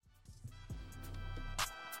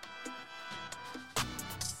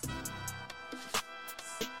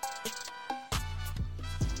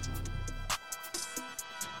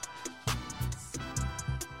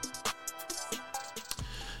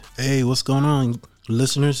Hey, what's going on,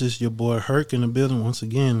 listeners? It's your boy Herc in the building once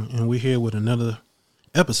again, and we're here with another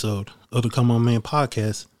episode of the Come On Man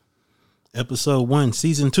podcast, Episode 1,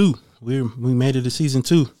 Season 2. We made it to Season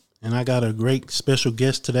 2, and I got a great special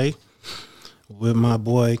guest today with my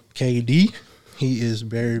boy KD. He is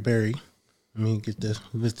very. Get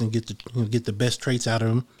the best traits out of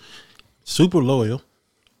him. Super loyal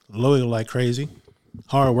like crazy,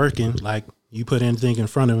 hard working. Like you put anything in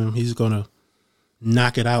front of him, he's gonna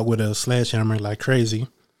knock it out with a sledgehammer like crazy,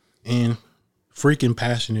 and freaking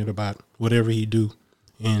passionate about whatever he do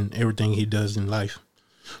and everything he does in life.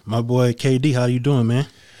 My boy KD, how you doing, man?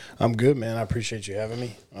 I'm good, man. I appreciate you having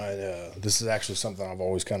me. This is actually something I've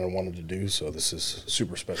always kind of wanted to do, so this is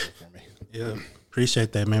super special for me. Yeah,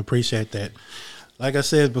 appreciate that, man. Appreciate that. Like I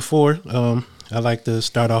said before, I like to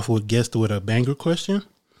start off with guests with a banger question,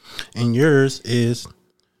 and yours is,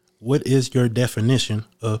 what is your definition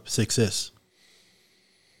of success?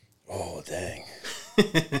 Oh, dang.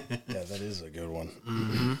 Yeah, that is a good one.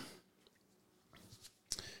 Mm-hmm.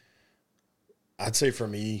 I'd say for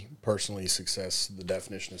me, personally, success, the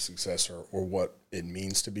definition of success or what it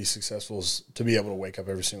means to be successful is to be able to wake up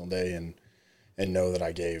every single day and know that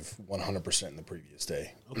I gave 100% in the previous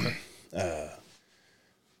day. Okay.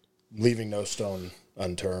 Leaving no stone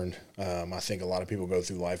unturned. I think a lot of people go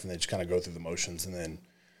through life and they just kind of go through the motions, and then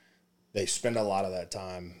they spend a lot of that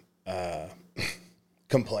time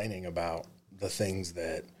complaining about the things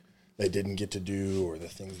that they didn't get to do or the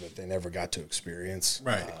things that they never got to experience.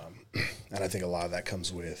 Right. And I think a lot of that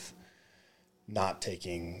comes with not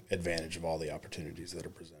taking advantage of all the opportunities that are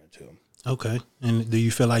presented to them. Okay. And do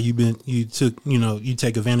you feel like you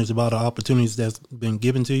take advantage of all the opportunities that's been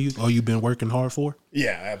given to you or you've been working hard for?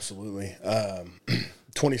 Yeah, absolutely.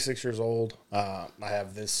 26 years old. I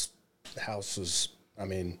have this house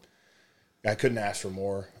I couldn't ask for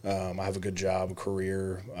more. I have a good job, a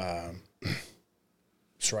career,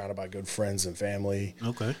 surrounded by good friends and family.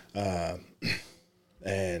 Okay.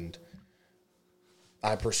 And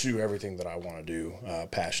I pursue everything that I want to do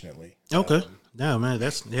passionately. Okay. Yeah, man.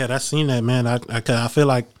 That's seen that, man. I feel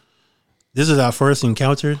like this is our first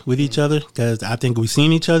encounter with each other because I think we've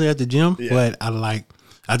seen each other at the gym, but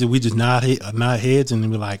we just nod heads and then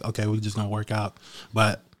we're like, okay, we're just gonna work out.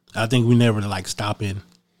 But I think we never like stop and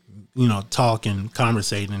talk and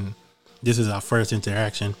conversate, and this is our first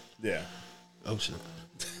interaction. Yeah. Oh shit.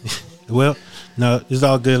 Well, no, it's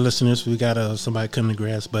all good, listeners. We got somebody cutting the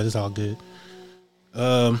grass, but it's all good.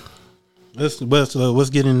 Let's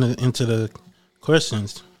get into the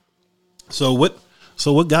questions. So what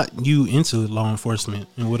got you into law enforcement,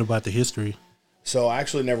 and what about the history? So I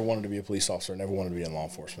actually never wanted to be a police officer. Never wanted to be in law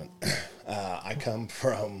enforcement. I come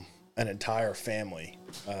from an entire family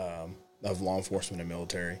of law enforcement and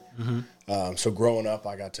military. Mm-hmm. So growing up,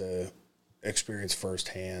 I got to experience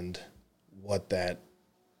firsthand what that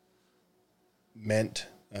meant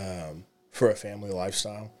for a family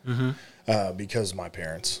lifestyle. Mm-hmm. Because my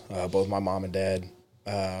parents, both my mom and dad,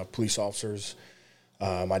 police officers.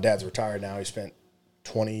 My dad's retired now. He spent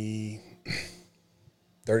 30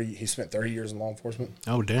 years in law enforcement.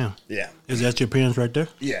 Oh, damn. Yeah. Is that your parents right there?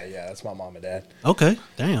 Yeah, that's my mom and dad. Okay,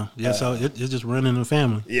 damn. Yeah, so it's just running the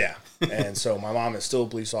family. Yeah. And so my mom is still a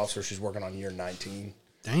police officer. She's working on year 19.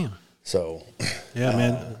 Damn. So. Yeah,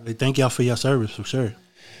 man. Thank y'all for your service, for sure.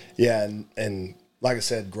 Yeah, and like I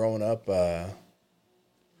said, growing up,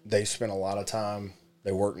 they spent a lot of time.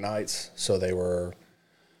 They worked nights, so they were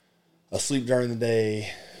asleep during the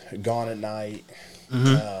day, gone at night.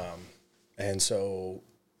 Mm-hmm. And so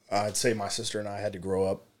I'd say my sister and I had to grow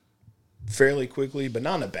up fairly quickly, but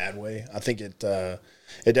not in a bad way. I think it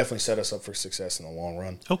definitely set us up for success in the long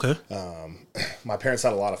run. Okay. My parents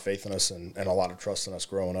had a lot of faith in us and a lot of trust in us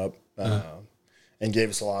growing up, and gave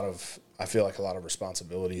us a lot of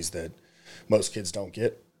responsibilities that most kids don't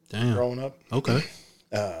get growing up. Okay.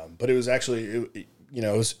 But it was actually,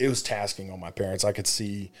 it was tasking on my parents. I could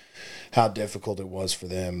see how difficult it was for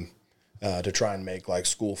them to try and make like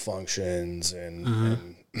school functions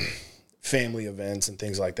and family events and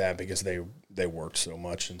things like that because they worked so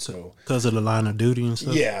much, and so because of the line of duty and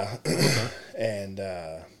stuff. Yeah. Okay.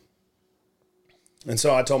 And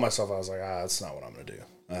so I told myself, I was like, that's not what I'm gonna do.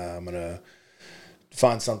 I'm gonna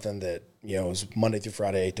find something that is Monday through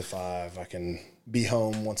Friday, 8 to 5. I can be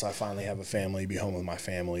home once I finally have a family, be home with my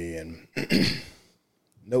family, and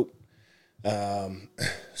nope.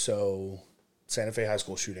 So Santa Fe High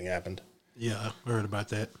School shooting happened. Yeah, I heard about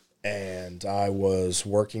that. And I was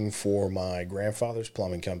working for my grandfather's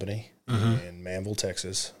plumbing company in Manville,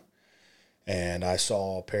 Texas. And I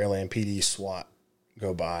saw Pearland PD SWAT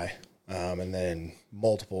go by, and then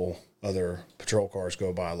multiple other patrol cars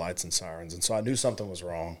go by, lights and sirens. And so I knew something was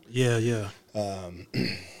wrong. Yeah, yeah.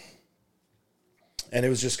 And it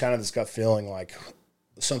was just kind of this gut feeling like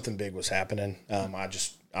something big was happening. I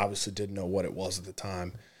just obviously didn't know what it was at the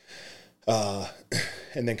time.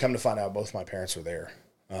 And then come to find out, both my parents were there.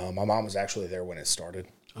 My mom was actually there when it started.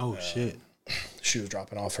 Oh, shit. She was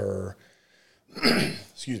dropping off her,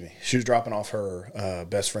 excuse me, she was dropping off her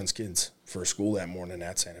best friend's kids for school that morning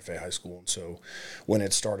at Santa Fe High School. And so when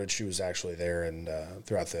it started, she was actually there. And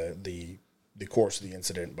throughout the course of the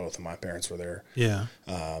incident, both of my parents were there. Yeah.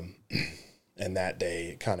 And that day,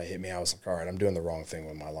 it kind of hit me. I was like, all right, I'm doing the wrong thing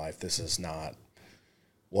with my life. This is not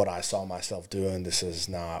what I saw myself doing. This is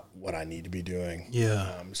not what I need to be doing.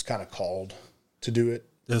 Yeah. It's kind of called to do it.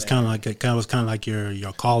 That's kind of like it was kind of like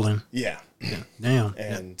your calling. Yeah. Damn.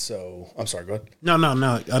 And so, I'm sorry, go ahead. No.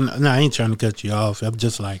 I ain't trying to cut you off. I'm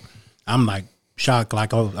just like, I'm like shocked.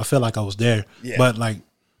 Like I felt like I was there. Yeah. But like,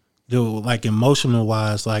 like emotional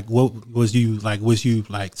wise, like what was you like? Was you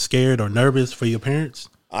like scared or nervous for your parents?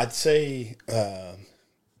 I'd say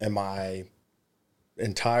in my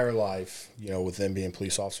entire life, with them being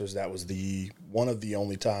police officers, that was one of the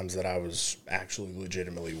only times that I was actually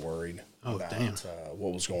legitimately worried about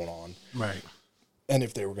what was going on. Right. And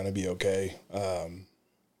if they were going to be okay.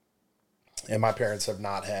 And my parents have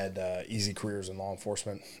not had easy careers in law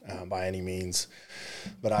enforcement by any means.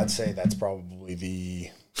 But I'd say that's probably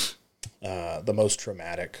the most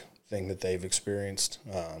traumatic thing that they've experienced,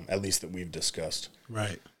 at least that we've discussed.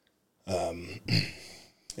 Right.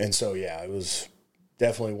 And so, yeah, it was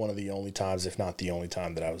definitely one of the only times, if not the only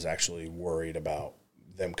time, that I was actually worried about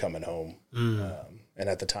them coming home. And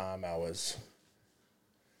at the time I was,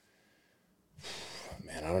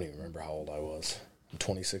 man, I don't even remember how old I was. I'm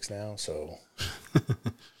 26 now, so.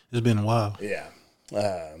 It's been a while. Yeah.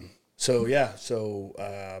 So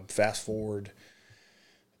fast forward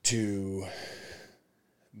to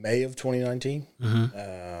May of 2019.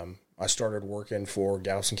 I started working for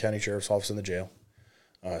Galveston County Sheriff's Office in the jail.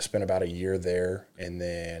 I spent about a year there, and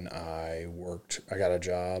then I got a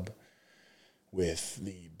job with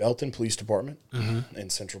the Belton Police Department in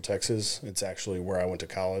Central Texas. It's actually where I went to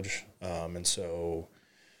college. And so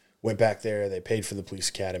went back there. They paid for the police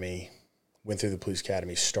academy, went through the police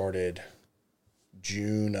academy, started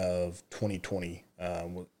June of 2020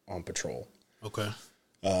 on patrol. Okay.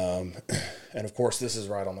 And of course, this is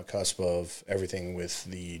right on the cusp of everything with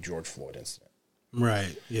the George Floyd incident.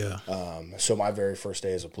 Right. Yeah. So my very first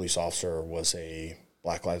day as a police officer was a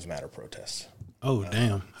Black Lives Matter protest. Oh,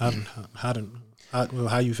 damn.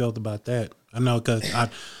 How you felt about that? I know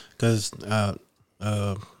because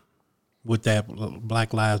with that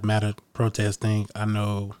Black Lives Matter protest thing, I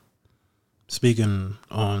know speaking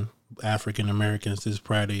on African Americans is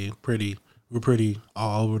we're pretty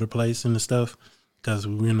all over the place and the stuff. Because,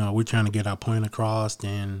 we're trying to get our point across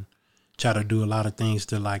and try to do a lot of things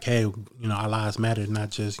to like, hey, our lives matter,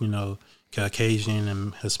 not just, Caucasian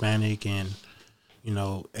and Hispanic and,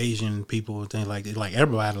 Asian people and things like that. Like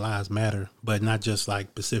everybody's lives matter, but not just like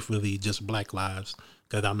specifically just Black lives.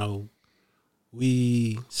 Because I know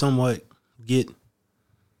we somewhat get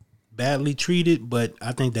badly treated, but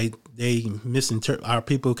I think they our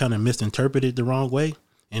people kind of misinterpret it the wrong way.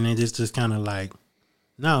 And then it's just kind of like,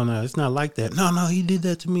 no, it's not like that. No, he did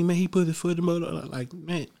that to me, man. He put his foot in the motor. Like,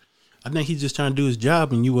 man, I think he's just trying to do his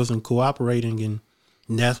job and you wasn't cooperating. And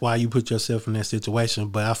that's why you put yourself in that situation.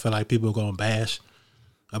 But I feel like people are going to bash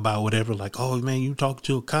about whatever. Like, oh, man, you talking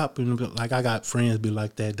to a cop. And like, I got friends be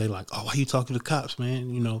like that. They like, oh, why you talking to cops,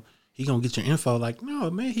 man? He going to get your info. Like,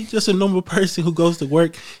 no, man, he's just a normal person who goes to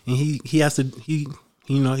work and he has to, he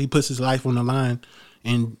puts his life on the line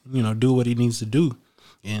and, do what he needs to do.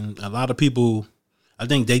 And a lot of people, I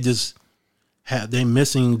think they're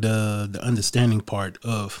missing the understanding part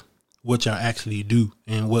of what y'all actually do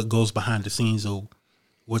and what goes behind the scenes of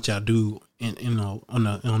what y'all do on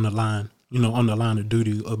the line of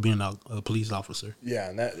duty of being a police officer. Yeah,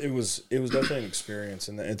 and that it was definitely an experience,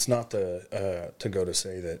 and it's not to go to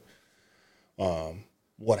say that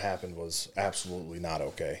what happened was absolutely not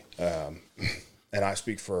okay. And I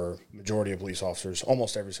speak for majority of police officers,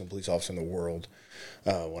 almost every single police officer in the world,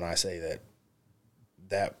 when I say that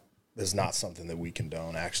is not something that we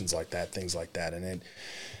condone, actions like that, things like that. And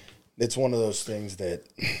it's one of those things that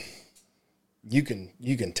you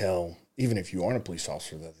can tell, even if you aren't a police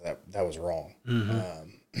officer, that was wrong.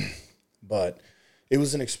 But it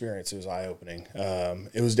was an experience. It was eye-opening.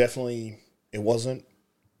 It wasn't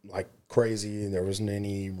like crazy. There wasn't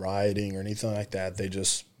any rioting or anything like that.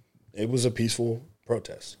 It was a peaceful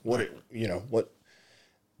protest. What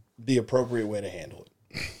the appropriate way to handle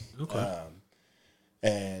it. Okay.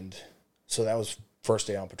 And so that was first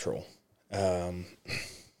day on patrol.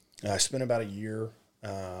 I spent about a year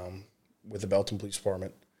with the Belton Police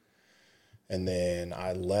Department, and then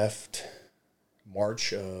I left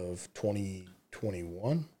March of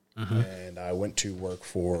 2021, and I went to work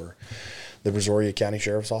for the Brazoria County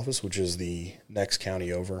Sheriff's Office, which is the next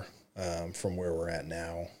county over from where we're at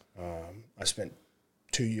now. I spent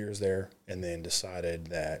 2 years there and then decided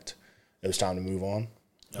that it was time to move on.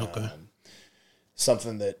 Okay.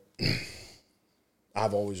 Something that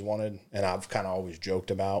I've always wanted and I've kind of always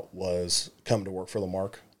joked about was coming to work for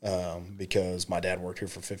Lamarck because my dad worked here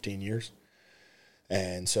for 15 years.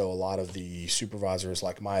 And so a lot of the supervisors,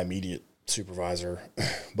 like my immediate supervisor,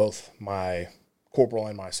 both my corporal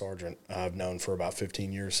and my sergeant, I've known for about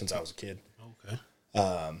 15 years since I was a kid. Okay.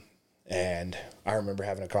 And I remember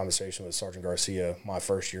having a conversation with Sergeant Garcia my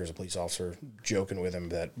first year as a police officer, joking with him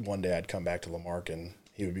that one day I'd come back to Lamarck and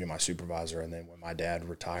he would be my supervisor. And then when my dad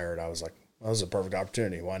retired, I was like, well, that was a perfect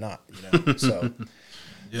opportunity. Why not? So,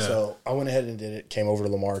 So I went ahead and did it, came over to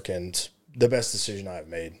Lamarck, and the best decision I've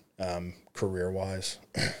made career-wise.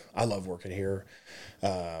 I love working here.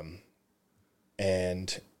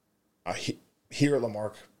 And here at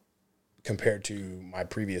Lamarck, compared to my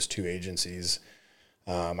previous two agencies,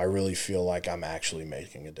 I really feel like I'm actually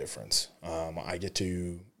making a difference. I get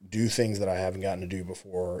to do things that I haven't gotten to do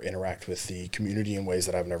before, interact with the community in ways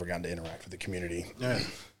that I've never gotten to interact with the community. Yeah.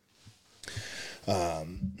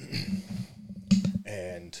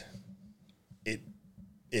 And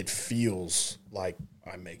it feels like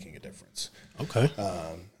I'm making a difference. Okay.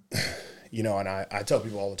 And I tell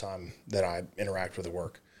people all the time that I interact with at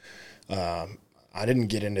work. I didn't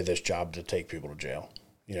get into this job to take people to jail.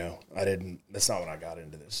 That's not what I got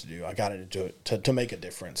into this to do. I got into it to make a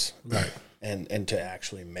difference. Right. And to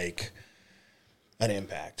actually make an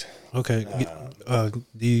impact. Okay.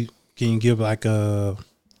 Can you give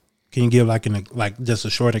just a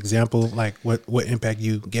short example, like what impact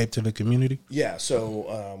you gave to the community? Yeah.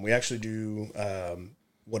 So we actually do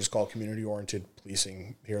what is called community-oriented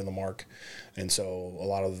policing here in Lamarck. And so a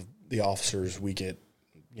lot of the officers, we get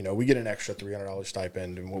an extra $300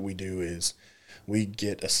 stipend. And what we do is we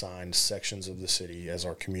get assigned sections of the city as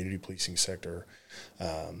our community policing sector.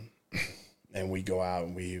 And we go out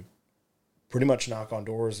and we pretty much knock on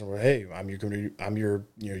doors and we're, hey, I'm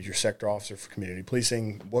your sector officer for community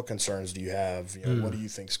policing. What concerns do you have? What do you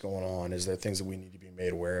think's going on? Is there things that we need to be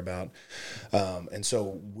made aware about? And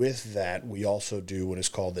so with that, we also do what is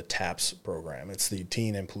called the TAPS program. It's the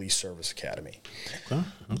Teen and Police Service Academy.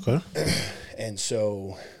 Okay. And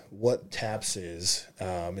so what TAPS is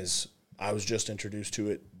I was just introduced to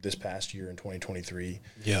it this past year in 2023.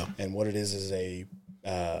 Yeah. And what it is a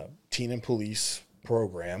teen and police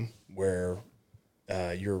program where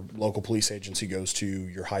your local police agency goes to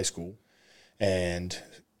your high school, and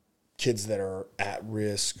kids that are at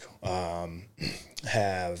risk,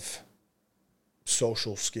 have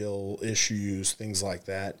social skill issues, things like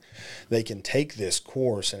that, they can take this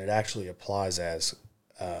course, and it actually applies as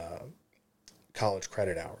college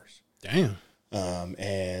credit hours. Damn.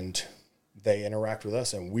 And they interact with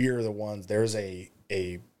us, and we're the ones. There's a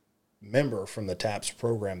member from the TAPS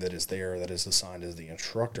program that is assigned as the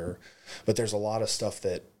instructor, but there's a lot of stuff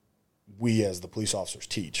that we as the police officers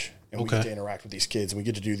teach, and we get to interact with these kids, and we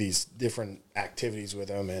get to do these different activities with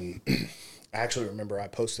them. And I actually remember I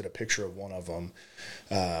posted a picture of one of them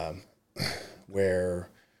where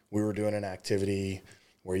we were doing an activity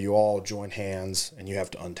where you all join hands and you have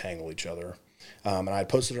to untangle each other. And I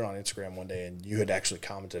posted it on Instagram one day, and you had actually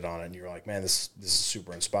commented on it, and you were like, "Man, this is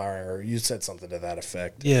super inspiring," or you said something to that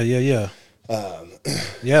effect. Yeah.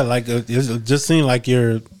 Like it just seemed like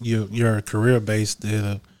you're career based.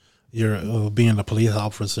 You're being a police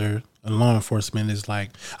officer, and law enforcement is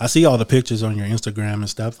like, I see all the pictures on your Instagram and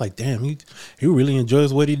stuff. Like, damn, he really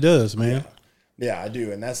enjoys what he does, man. Yeah, I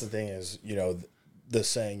do, and that's the thing is, the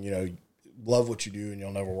saying, love what you do and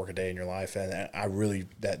you'll never work a day in your life. And I really,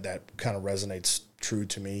 that kind of resonates true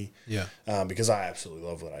to me. Yeah. Because I absolutely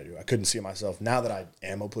love what I do. I couldn't see myself, now that I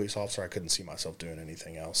am a police officer, I couldn't see myself doing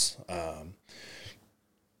anything else.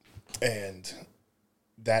 And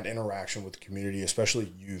that interaction with the community,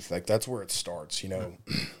 especially youth, like that's where it starts,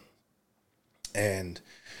 and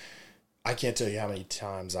I can't tell you how many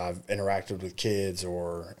times I've interacted with kids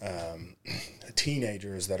or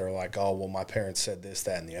teenagers that are like, oh, well, my parents said this,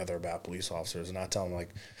 that, and the other about police officers. And I tell them, like,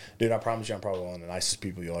 dude, I promise you I'm probably one of the nicest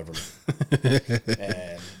people you'll ever meet.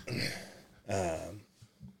 And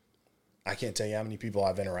I can't tell you how many people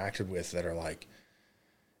I've interacted with that are like,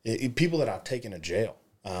 people that I've taken to jail,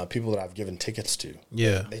 people that I've given tickets to.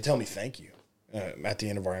 Yeah. They tell me thank you at the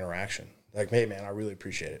end of our interaction. Like, hey, man, I really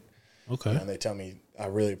appreciate it. Okay. And they tell me, I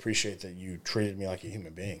really appreciate that you treated me like a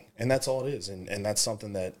human being. And that's all it is. And that's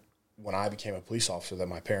something that when I became a police officer that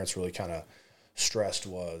my parents really kind of stressed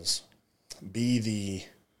was be the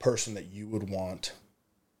person that you would want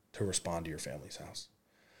to respond to your family's house.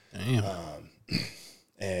 Damn.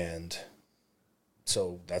 And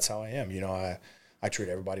so that's how I am. You know, I treat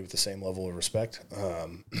everybody with the same level of respect.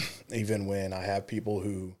 Even when I have people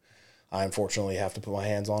who I unfortunately have to put my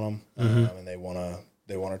hands on them, and they want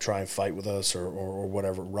to try and fight with us or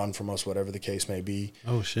whatever, run from us, whatever the case may be.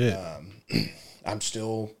 Oh shit. I'm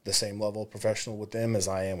still the same level of professional with them as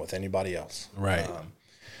I am with anybody else. Right.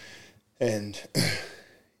 And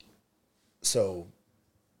so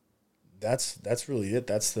that's really it.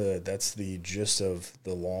 That's the gist of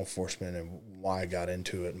the law enforcement and why I got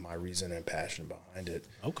into it and my reason and passion behind it.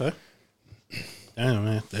 Okay. Damn,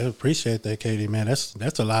 man. I appreciate that, Katie, man. That's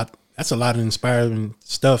a lot. That's a lot of inspiring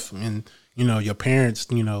stuff. And, you know, your parents,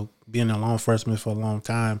 you know, being in law enforcement for a long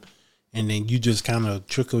time, and then you just kind of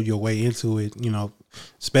trickle your way into it, you know,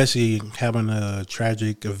 especially having a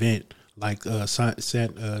tragic event like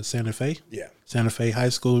Santa Fe. Yeah. Santa Fe High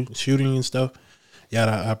School shooting and stuff. Yeah,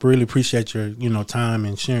 I really appreciate your, you know, time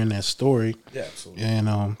and sharing that story. Yeah, absolutely.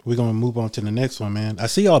 And we're going to move on to the next one, man. I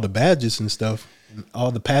see all the badges and stuff,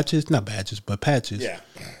 all the patches, not badges, but patches. Yeah.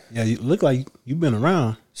 Yeah, you look like you've been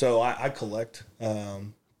around. So I collect a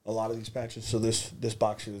lot of these patches. So this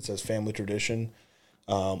box here that says Family Tradition,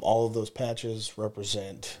 all of those patches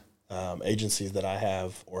represent agencies that I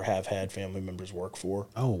have or have had family members work for.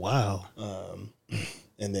 Oh, wow.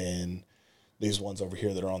 And then these ones over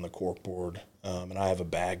here that are on the cork board, and I have a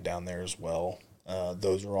bag down there as well.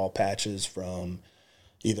 Those are all patches from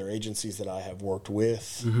either agencies that I have worked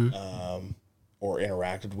with or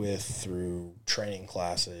interacted with through training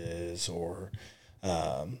classes or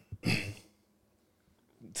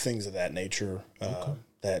things of that nature.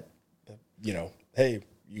 That, you know, hey,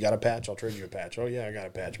 you got a patch? I'll trade you a patch. Oh yeah, I got a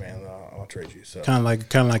patch, man. I'll trade you. So kind of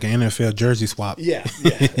like an NFL jersey swap. Yeah.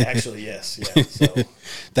 Actually, yes. Yeah. So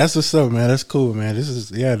that's what's up, man. That's cool, man. This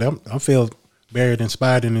is I feel very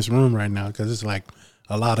inspired in this room right now because it's like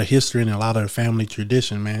a lot of history and a lot of family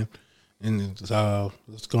tradition, man. And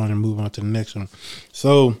let's go on and move on to the next one.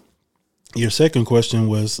 So your second question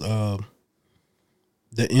was the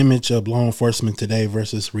image of law enforcement today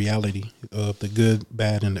versus reality of the good,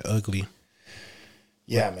 bad, and the ugly.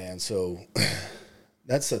 Yeah, man. So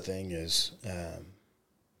that's the thing is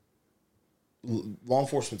law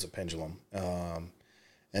enforcement's a pendulum,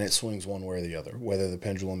 and it swings one way or the other, whether the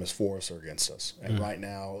pendulum is for us or against us. And right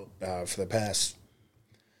now, for the past,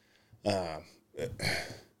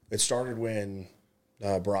 it started when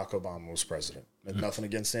Barack Obama was president. Nothing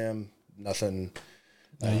against him, nothing.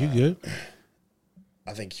 You good?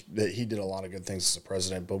 I think that he did a lot of good things as a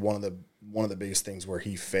president, but one of the biggest things where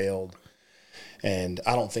he failed, and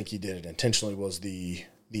I don't think he did it intentionally, was the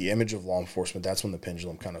image of law enforcement. That's when the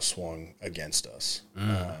pendulum kind of swung against us.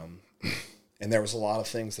 And there was a lot of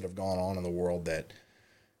things that have gone on in the world that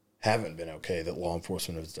haven't been okay that law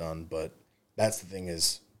enforcement has done. But that's the thing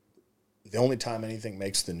is, the only time anything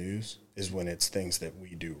makes the news is when it's things that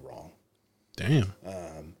we do wrong. Damn.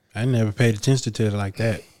 I never paid attention to it like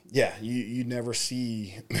that. Yeah, you never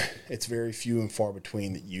see, it's very few and far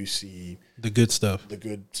between that you see the good stuff, the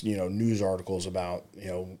good, you know, news articles about, you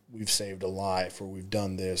know, we've saved a life or we've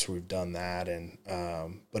done this or we've done that. And,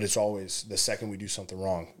 but it's always the second we do something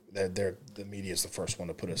wrong, the media is the first one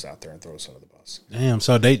to put us out there and throw us under the bus. Damn.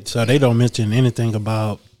 So they don't mention anything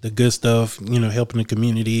about the good stuff, you know, helping the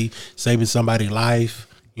community, saving somebody's life,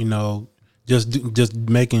 you know, just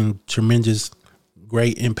making tremendous,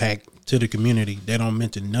 great impact to the community. They don't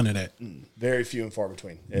mention none of that. Very few and far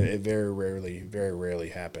between. It very rarely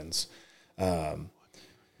happens. Damn.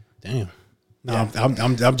 No, Yeah.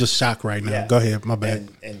 I'm just shocked right now. Yeah. Go ahead. My bad.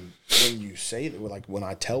 And when you say that, like when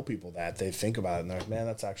I tell people that, they think about it and they're like, man,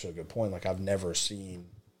 that's actually a good point. Like I've never seen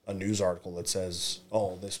a news article that says,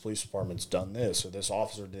 oh, this police department's done this or this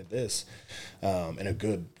officer did this, in a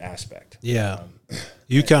good aspect. Yeah.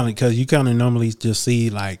 You kind of normally just see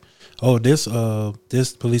like, oh, this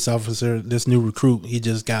police officer, this new recruit, he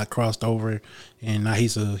just got crossed over, and now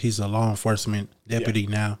he's a law enforcement deputy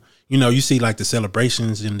now. You know, you see like the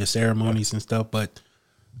celebrations and the ceremonies and stuff, but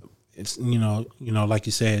it's you know, like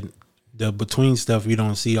you said, the between stuff you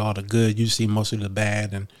don't see all the good. You see most of the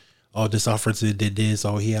bad, and oh, this officer did this,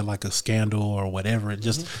 or he had like a scandal or whatever,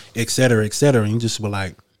 just et cetera, and you just were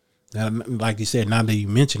like you said, now that you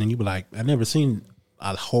mention it, you be like, I never seen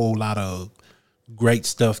a whole lot of great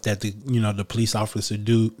stuff that the police officer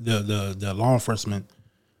do, the law enforcement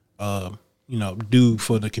do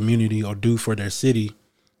for the community or do for their city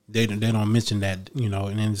they don't mention that, you know,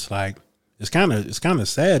 and then it's like it's kind of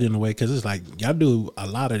sad in a way because it's like y'all do a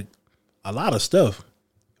lot of stuff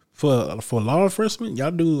for law enforcement.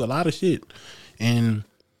 Y'all do a lot of shit, and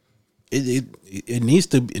it needs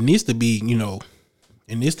to be, you know,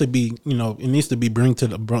 it needs to be brought to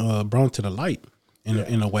the light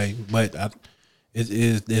in a way. But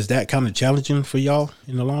is that kind of challenging for y'all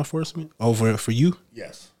in the law enforcement over for you?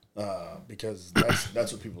 Yes, because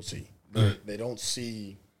that's what people see. They don't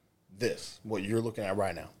see what you're looking at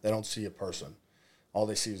right now. They don't see a person. All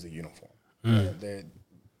they see is the uniform.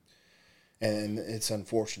 And it's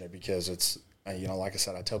unfortunate because it's, you know, like I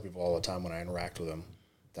said, I tell people all the time when I interact with them,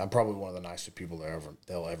 I'm probably one of the nicest people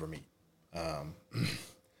they'll ever meet.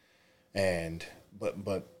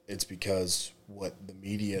 But it's because what the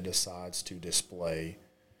media decides to display,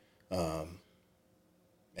 and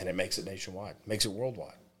it makes it nationwide, makes it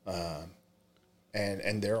worldwide.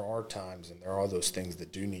 And there are times and there are those things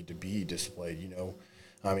that do need to be displayed, you know.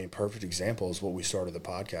 I mean, perfect example is what we started the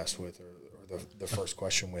podcast with, or the first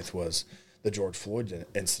question with was the George Floyd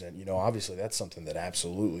incident. You know, obviously that's something that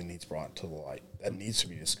absolutely needs brought to the light. That needs to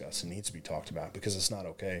be discussed and needs to be talked about because it's not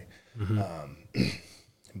okay.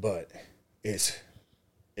 But it's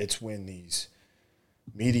when these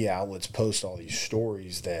media outlets post all these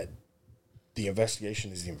stories that the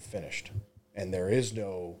investigation isn't even finished. And there is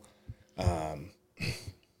no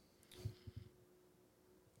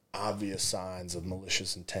obvious signs of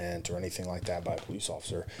malicious intent or anything like that by a police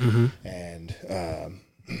officer. And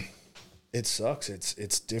it sucks.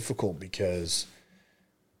 It's difficult because,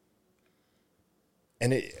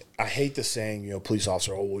 and I hate the saying, you know, police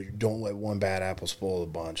officer, oh, well, you don't let one bad apple spoil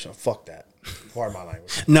the bunch. No, fuck that. Pardon my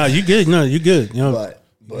language. No, you good. No, you good. You know,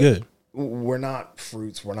 but good. We're not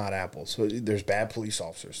fruits. We're not apples. So there's bad police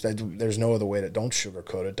officers. There's no other way to, don't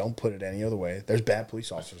sugarcoat it. Don't put it any other way. There's bad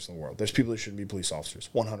police officers in the world. There's people that shouldn't be police officers.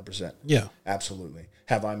 100%. Yeah. Absolutely.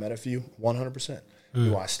 Have I met a few? 100%.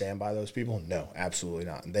 Do I stand by those people? No, absolutely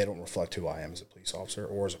not. And they don't reflect who I am as a police officer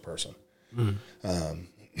or as a person.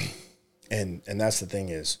 And that's the thing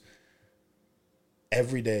is,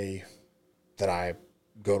 every day that I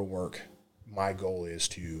go to work, my goal is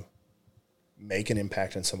to make an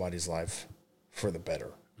impact in somebody's life for the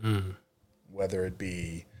better. Whether it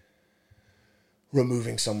be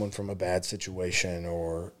removing someone from a bad situation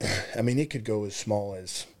or, I mean, it could go as small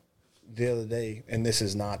as the other day, and this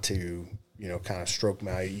is not to, you know, kind of stroke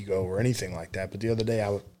my ego or anything like that, but the other day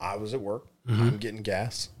I was at work. I'm getting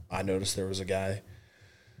gas. I noticed there was a guy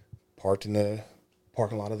parked in the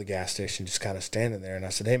parking lot of the gas station just kind of standing there, and I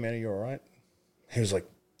said, hey, man, are you all right? He was like,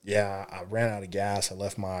 yeah, I ran out of gas. I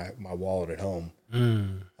left my wallet at home.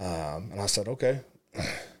 And I said, okay,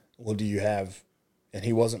 well, do you have, and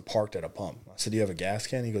he wasn't parked at a pump. I said, do you have a gas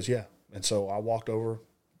can? He goes, yeah. And so I walked over,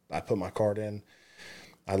 I put my card in,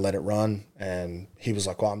 I let it run, and he was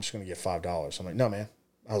like, well, I'm just going to get $5. I'm like, no, man.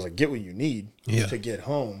 I was like, get what you need to get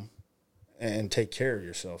home and take care of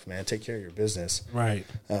yourself, man. Take care of your business. Right.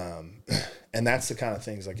 And that's the kind of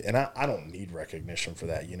things like, and I don't need recognition for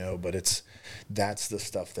that, you know, but that's the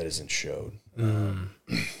stuff that isn't showed.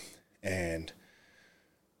 And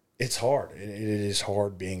it's hard. It is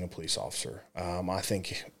hard being a police officer. I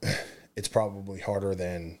think it's probably harder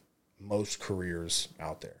than most careers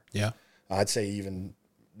out there. Yeah. I'd say even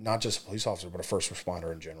not just a police officer, but a first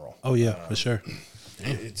responder in general. Oh yeah, for sure.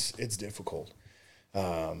 It's difficult.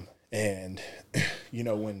 And you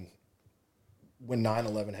know, when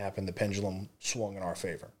 9/11 happened, the pendulum swung in our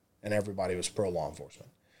favor and everybody was pro law enforcement.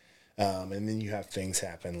 And then you have things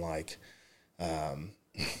happen like,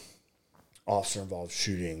 officer involved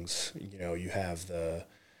shootings. You know, you have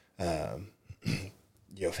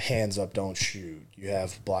you have hands up, don't shoot. You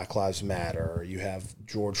have Black Lives Matter. You have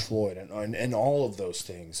George Floyd, and all of those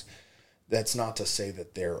things. That's not to say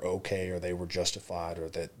that they're okay or they were justified or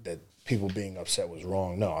that people being upset was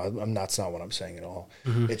wrong. No, that's not what I'm saying at all.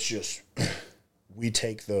 It's just we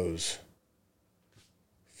take those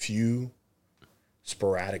few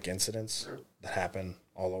sporadic incidents that happen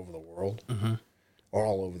all over the world or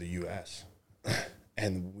all over the U.S.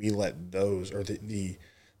 and we let those, or the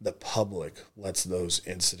public lets those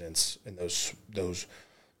incidents and those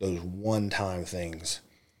one-time things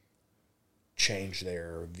change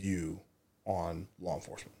their view on law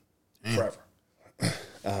enforcement forever.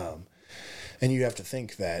 And you have to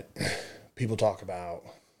think that people talk about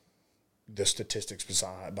the statistics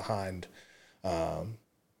behind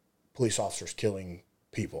police officers killing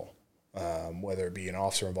people, whether it be an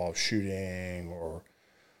officer-involved shooting or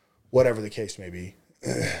whatever the case may be.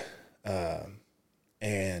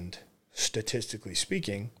 And statistically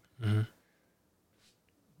speaking,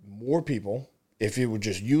 more people if it were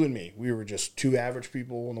just you and me, we were just two average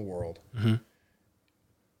people in the world,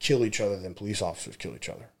 kill each other, then police officers kill each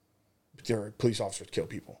other. Police officers kill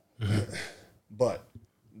people. But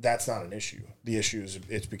that's not an issue. The issue is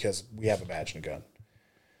it's because we have a badge and a gun.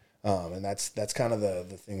 And that's kind of the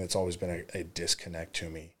thing that's always been a disconnect to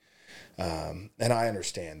me. And I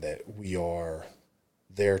understand that we are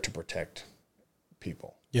there to protect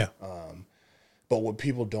people. Yeah. But what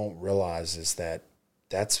people don't realize is that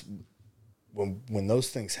that's when those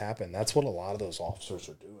things happen, that's what a lot of those officers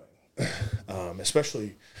are doing.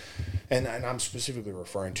 Especially, and I'm specifically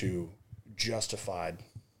referring to justified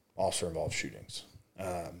officer-involved shootings.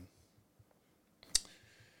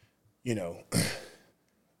 You know,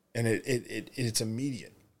 and it's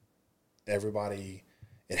immediate. Everybody,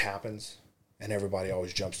 it happens, and everybody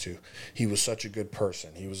always jumps to, he was such a good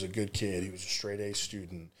person. He was a good kid. He was a straight-A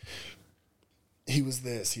student. He was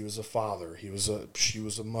this. He was a father. She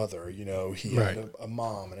was a mother. You know, he had a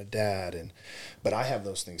mom and a dad. But I have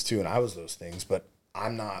those things too, and I was those things. But I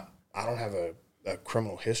don't have a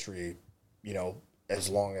criminal history, you know, as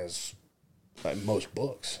long as most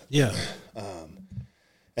books. Yeah.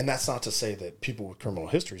 And that's not to say that people with criminal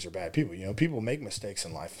histories are bad people. You know, people make mistakes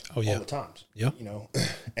in life all the time. Yeah. You know,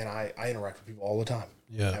 and I interact with people all the time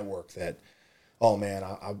at work that, oh man,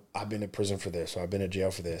 I've been in prison for this, or I've been in jail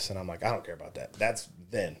for this. And I'm like, I don't care about that. That's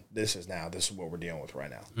then. This is now. This is what we're dealing with right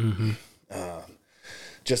now.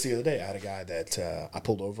 Just the other day, I had a guy that I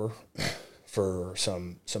pulled over for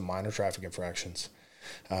some minor traffic infractions.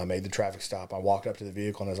 Made the traffic stop. I walked up to the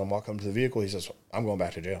vehicle, and as I'm walking up to the vehicle, he says, I'm going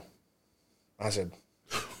back to jail. I said,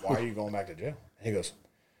 why are you going back to jail? And he goes,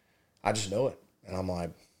 I just know it. And I'm like,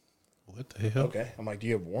 what the hell? Okay. I'm like, do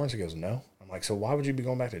you have warrants? He goes, no. I'm like, so why would you be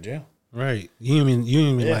going back to jail? Right. You didn't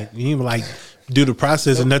even do the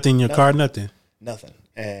process and nothing in your car, nothing. Nothing.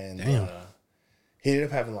 And damn. He ended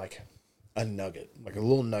up having like a nugget, like a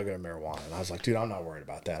little nugget of marijuana. And I was like, dude, I'm not worried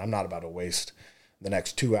about that. I'm not about to waste the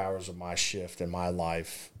next 2 hours of my shift in my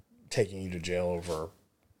life taking you to jail over.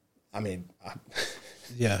 I mean,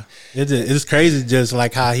 yeah, it's crazy. Just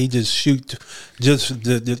like how he just shoot, just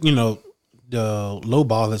the low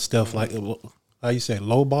ball and stuff. Like how you say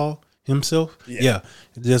low ball himself. Yeah,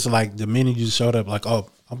 just like the minute you showed up, like, oh,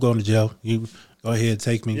 I'm going to jail. You go ahead,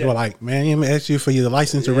 take me. You're like, man, I'm gonna ask you for your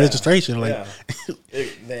license and registration. Like,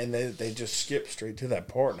 and they just skip straight to that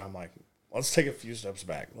part, and I'm like, let's take a few steps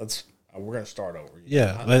back. We're gonna start over.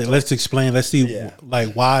 Let's explain. Let's see,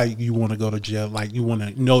 like, why you want to go to jail. Like, you want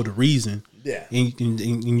to know the reason. Yeah, and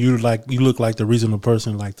you look like the reasonable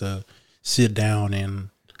person, like to sit down and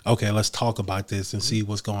okay, let's talk about this and see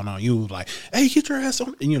what's going on. You like, hey, get your ass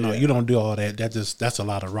on. And you don't do all that. That's a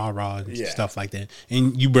lot of rah and stuff like that.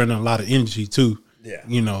 And you burn a lot of energy too. Yeah,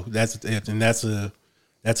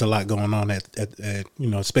 that's a lot going on at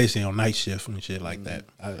especially on night shift and shit like that.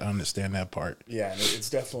 I understand that part. Yeah, and it's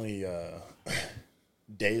definitely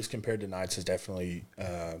days compared to nights is definitely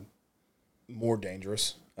more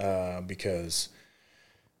dangerous because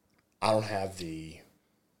I don't have the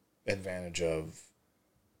advantage of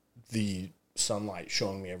the sunlight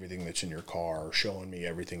showing me everything that's in your car or showing me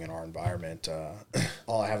everything in our environment.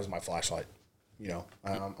 All I have is my flashlight.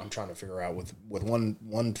 I'm trying to figure out with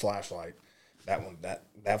one flashlight.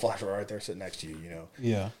 That flashlight right there sitting next to you,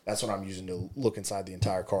 Yeah. That's what I'm using to look inside the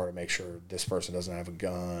entire car to make sure this person doesn't have a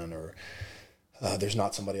gun or there's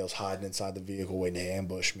not somebody else hiding inside the vehicle waiting to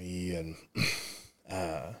ambush me. And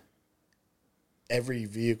every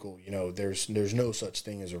vehicle, there's no such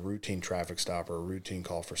thing as a routine traffic stop or a routine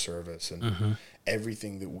call for service. And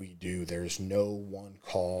everything that we do, there's no one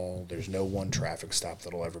call, there's no one traffic stop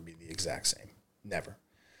that'll ever be the exact same. Never.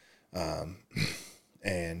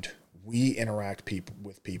 And we interact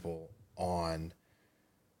with people on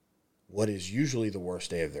what is usually the worst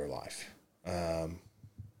day of their life.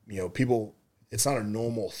 People, it's not a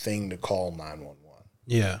normal thing to call 911.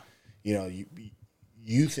 Yeah.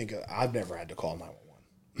 You think I've never had to call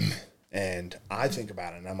 911, and I think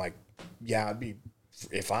about it, and I'm like, yeah,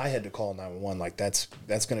 if I had to call 911, like that's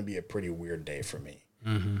going to be a pretty weird day for me.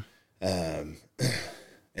 And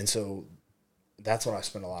so that's what I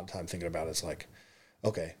spend a lot of time thinking about. Is like,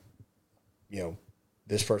 okay,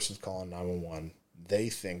 this person's calling 911. They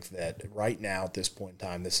think that right now at this point in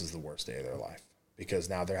time, this is the worst day of their life because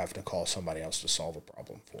now they're having to call somebody else to solve a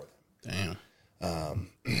problem for them. Damn.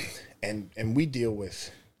 And we deal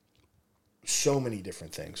with so many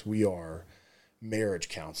different things. We are marriage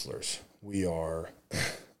counselors. We are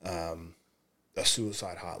a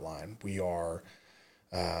suicide hotline. We are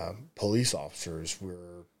police officers.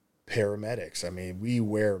 We're paramedics. I mean, we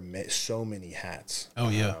wear so many hats. Oh,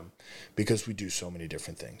 yeah. Because we do so many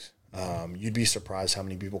different things. You'd be surprised how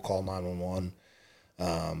many people call 911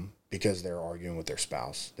 because they're arguing with their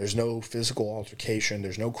spouse. There's no physical altercation.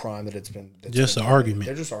 There's no crime that's just been an argument.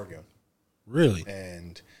 They're just arguing. Really?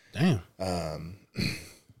 And damn,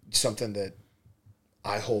 something that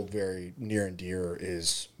I hold very near and dear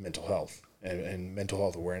is mental health and mental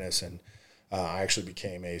health awareness. And I actually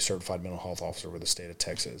became a certified mental health officer with the state of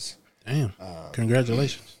Texas. Damn.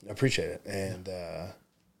 Congratulations. I appreciate it. And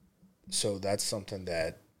so that's something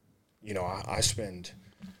that,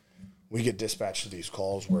 we get dispatched to these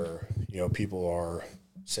calls where, people are,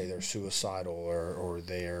 say they're suicidal or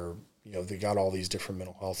they're, they got all these different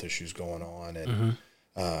mental health issues going on. And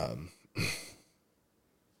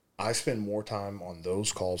I spend more time on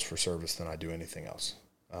those calls for service than I do anything else.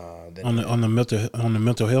 On the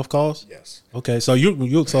mental health calls? Yes. Okay. So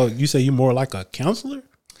you say you're more like a counselor?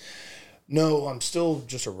 No, I'm still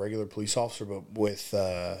just a regular police officer, but with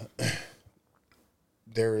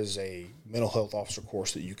there is a mental health officer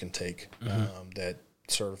course that you can take that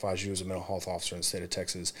certifies you as a mental health officer in the state of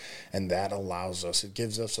Texas, and that allows us. It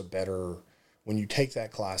gives us a better. When you take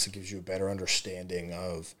that class, it gives you a better understanding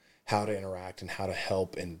of how to interact and how to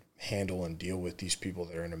help and handle and deal with these people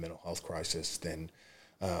that are in a mental health crisis than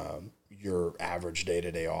your average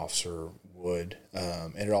day-to-day officer would.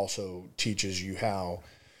 And it also teaches you how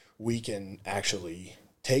we can actually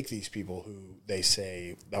take these people who they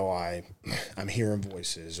say, oh, I'm hearing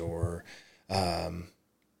voices, or I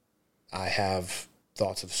have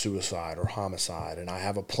thoughts of suicide or homicide, and I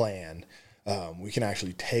have a plan. We can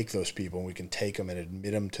actually take those people and we can take them and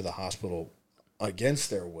admit them to the hospital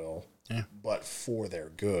against their will, but for their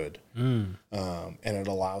good. And it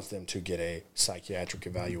allows them to get a psychiatric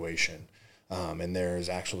evaluation. And there's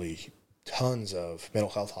actually tons of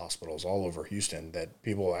mental health hospitals all over Houston that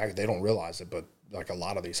people, they don't realize it, but like a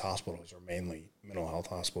lot of these hospitals are mainly mental health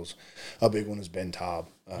hospitals. A big one is Ben Taub.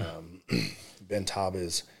 Ben Taub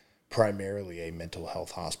is primarily a mental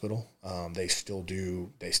health hospital. They still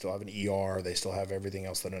have an ER. They still have everything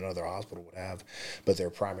else that another hospital would have, but their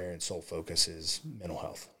primary and sole focus is mental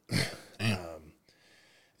health.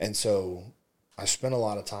 And so I spent a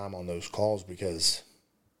lot of time on those calls because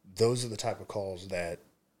those are the type of calls that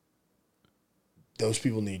those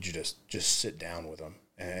people need you to just sit down with them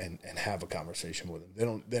and have a conversation with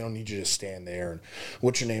them. They don't need you to stand there and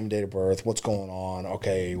what's your name and date of birth? What's going on?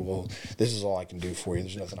 Okay, well, this is all I can do for you.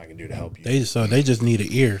 There's nothing I can do to help you. They just need an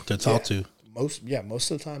ear to talk to. Most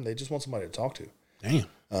of the time they just want somebody to talk to.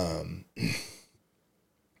 Damn.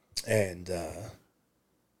 And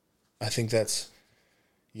I think that's,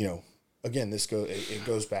 again, it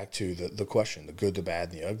goes back to the question, the good, the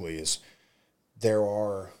bad, and the ugly is there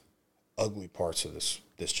are ugly parts of this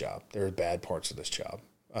job. There are bad parts of this job.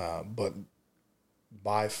 But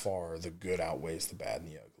by far the good outweighs the bad and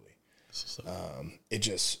the ugly.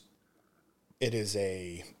 It is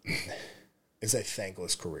a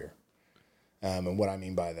thankless career. And what I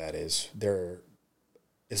mean by that is there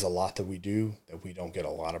is a lot that we do that we don't get a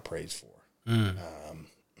lot of praise for.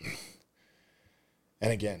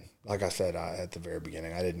 And again, like I said at the very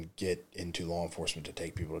beginning, I didn't get into law enforcement to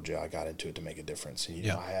take people to jail. I got into it to make a difference. And,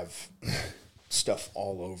 I have stuff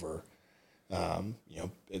all over.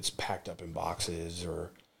 It's packed up in boxes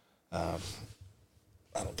or I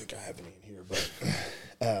don't think I have any in here,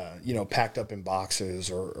 but, packed up in boxes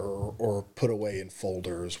or put away in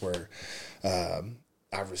folders where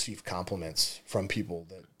I've received compliments from people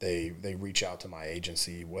that they reach out to my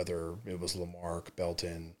agency, whether it was Lamarck,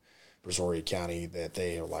 Belton, Brazoria County, that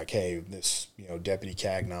they are like, hey, this, Deputy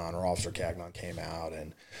Cagnon or Officer Cagnon came out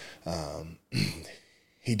and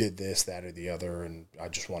he did this, that, or the other, and I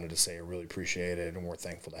just wanted to say I really appreciate it, and we're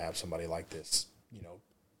thankful to have somebody like this,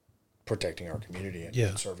 protecting our community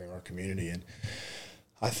and serving our community. And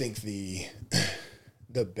I think the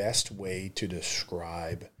best way to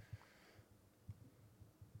describe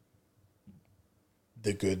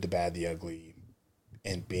the good, the bad, the ugly,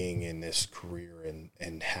 and being in this career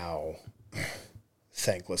and how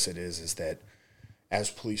thankless it is that as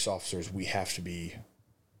police officers, we have to be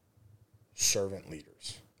servant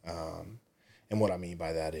leaders. And what I mean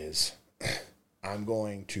by that is I'm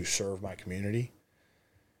going to serve my community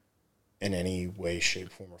in any way,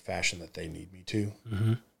 shape, form, or fashion that they need me to.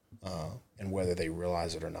 And whether they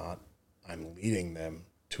realize it or not, I'm leading them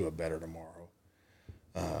to a better tomorrow,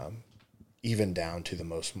 even down to the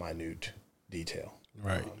most minute detail.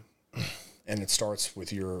 Right. And it starts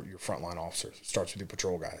with your frontline officers. It starts with your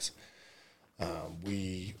patrol guys.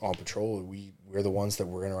 We on patrol, we're the ones that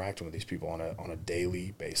we're interacting with these people on a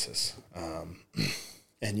daily basis. And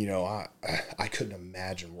I couldn't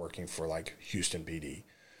imagine working for like Houston PD.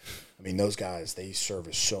 I mean, those guys, they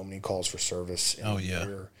service so many calls for service in a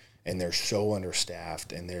year, and they're so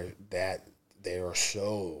understaffed, and they are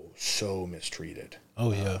so mistreated.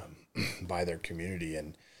 Oh yeah. By their community,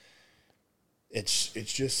 and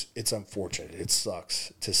it's unfortunate. It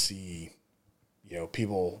sucks to see,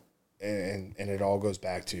 people, and it all goes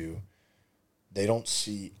back to they don't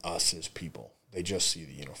see us as people. They just see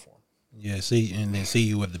the uniform. Yeah, and they see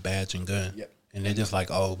you with the badge and gun. Yep. And they're just like,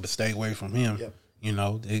 oh, but stay away from him.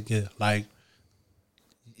 Yep. They get like,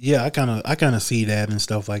 yeah, I kind of see that and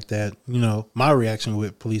stuff like that. My reaction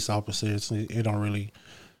with police officers, it don't really.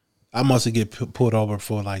 I must get pulled over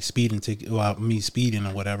for like speeding ticket, well, me speeding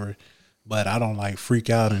or whatever, but I don't like freak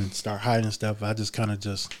out and start hiding stuff. I just kind of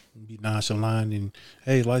just be nonchalant and,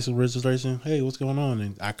 hey, license registration, hey, what's going on?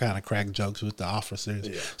 And I kind of crack jokes with the officers.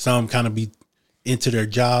 Yeah. Some kind of be into their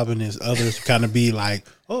job, and there's others kind of be like,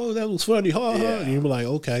 oh, that was funny, ha ha. And you're like,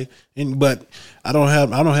 okay, but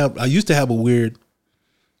I used to have a weird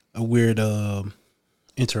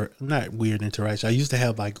not weird interaction. I used to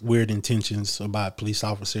have like weird intentions about police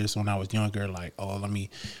officers when I was younger. Like, oh,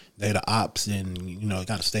 they the ops, and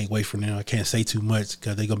got to stay away from them. I can't say too much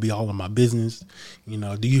because they gonna be all in my business.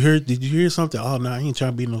 Did you hear something? Oh no, I ain't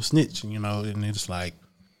trying to be no snitch. And it's like,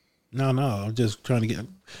 no, I'm just trying to get.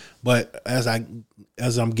 But as I'm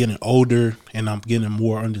getting older and I'm getting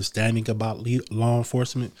more understanding about law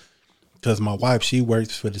enforcement, because my wife, she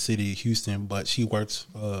works for the city of Houston, but she works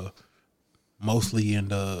mostly in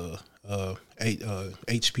the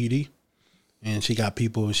HPD, and she got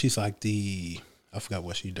people. She's like I forgot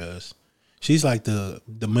what she does. She's like the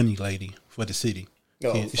money lady for the city.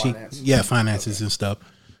 Oh, finance. Finances and stuff.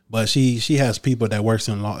 But she has people that works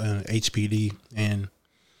in HPD, and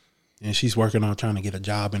she's working on trying to get a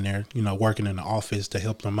job in there. Working in the office to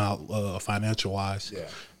help them out financial wise. Yeah.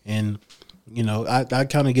 And I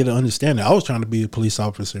kind of get an understanding. I was trying to be a police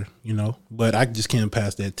officer, but I just can't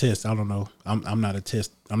pass that test. I don't know. I'm not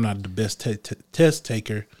the best test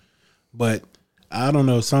taker, but I don't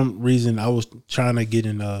know. Some reason I was trying to get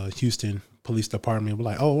in Houston Police Department. We're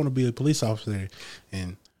like, oh, I want to be a police officer,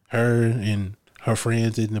 and her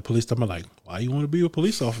friends in the police department like, why you want to be a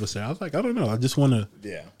police officer? I was like, I don't know. I just want to.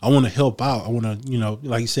 Yeah. I want to help out. I want to,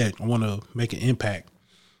 like you said, I want to make an impact,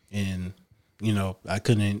 and I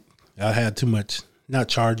couldn't. I had too much, not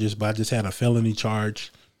charges, but I just had a felony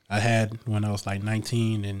charge I had when I was like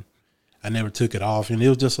 19, and I never took it off. And it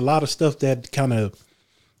was just a lot of stuff that kind of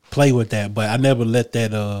play with that, but I never let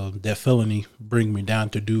that felony bring me down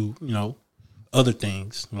to do, other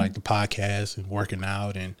things like the podcast and working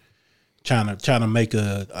out and trying to make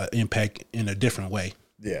a impact in a different way.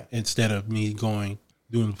 Yeah. Instead of me doing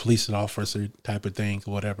the police officer type of thing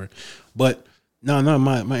or whatever. But no,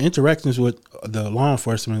 my interactions with the law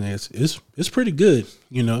enforcement is pretty good.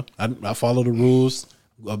 I follow the rules.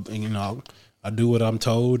 I do what I'm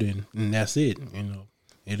told, and that's it.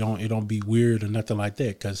 It don't be weird or nothing like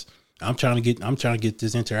that, because I'm trying to get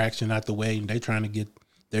this interaction out the way, and they trying to get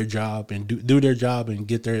their job and do their job and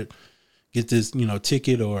get this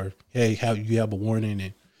ticket, or hey, you have a warning,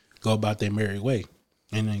 and go about their merry way,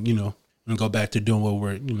 and then and go back to doing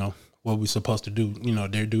what we're supposed to do.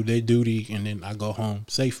 They do their duty, and then I go home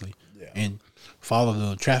safely. Yeah. And follow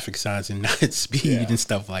the traffic signs and not speed and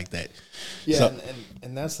stuff like that. Yeah, so,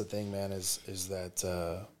 and that's the thing, man, is that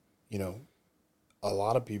a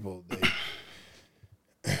lot of people,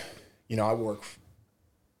 I work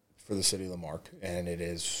for the city of Lamarck, and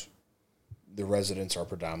the residents are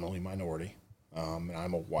predominantly minority, and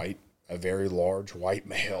I'm a very large white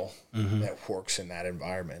male that works in that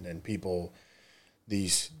environment, and people, the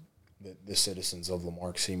citizens of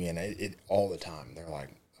Lamarck see me in it all the time. They're like,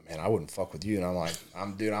 man, I wouldn't fuck with you. And I'm like,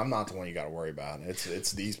 I'm not the one you got to worry about.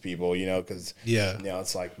 It's these people, because,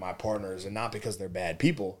 it's like my partners, and not because they're bad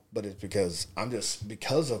people, but it's because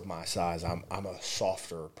because of my size, I'm a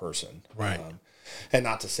softer person. Right. And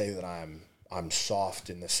not to say that I'm soft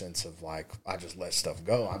in the sense of like, I just let stuff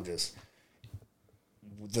go. I'm just,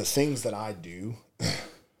 the things that I do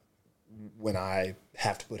when I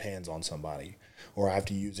have to put hands on somebody, or I have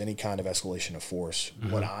to use any kind of escalation of force,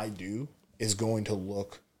 what I do is going to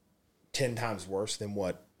look 10 times worse than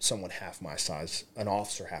what someone half my size, an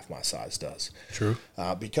officer half my size does. True.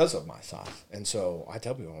 Because of my size. And so I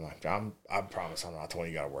tell people, I'm like, I promise I'm not the one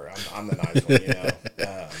you got to worry. I'm the nice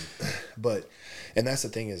one, But, and that's the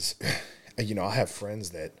thing is, I have friends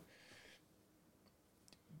that,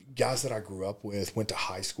 guys that I grew up with, went to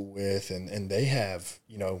high school with, and they have,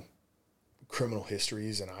 criminal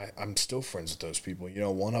histories, and I'm still friends with those people.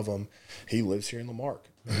 One of them, he lives here in Lamarck.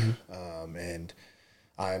 And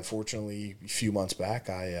I, unfortunately, a few months back,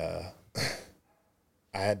 I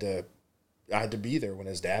had to be there when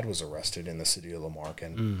his dad was arrested in the city of Lamarck,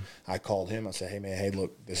 and I called him. I said, hey man,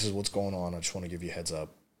 look, this is what's going on. I just want to give you a heads up.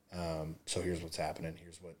 So here's what's happening.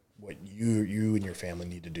 Here's what you and your family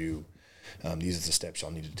need to do. These are the steps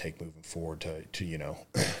y'all need to take moving forward to you know,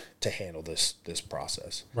 to handle this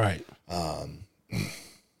process. Right.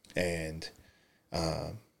 And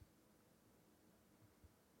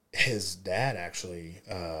his dad actually,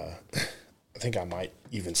 I think I might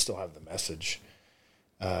even still have the message.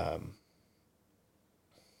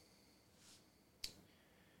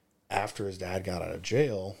 After his dad got out of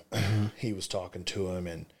jail, he was talking to him,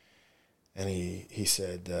 and he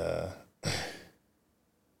said,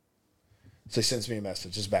 so he sends me a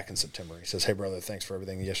message just back in September. He says, "Hey brother, thanks for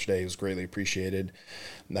everything yesterday. It was greatly appreciated.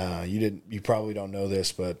 You probably don't know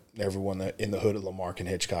this, but everyone in the hood of Lamarck and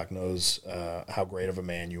Hitchcock knows how great of a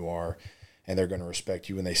man you are, and they're going to respect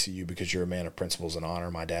you when they see you because you're a man of principles and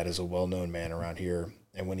honor. My dad is a well-known man around here."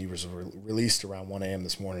 And when he was released around 1 a.m.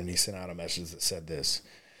 this morning, he sent out a message that said this: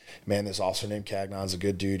 "Man, this officer named Cagnon's a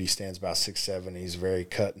good dude. He stands about 6'7". He's a very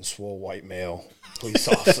cut and swole white male police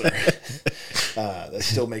officer. That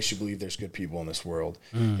still makes you believe there's good people in this world.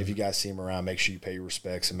 If you guys see him around, make sure you pay your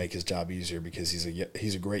respects and make his job easier because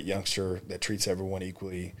he's a great youngster that treats everyone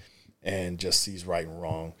equally and just sees right and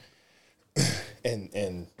wrong."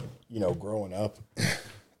 And you know, growing up,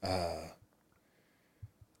 I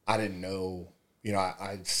didn't know. You know,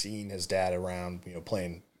 I'd seen his dad around, you know,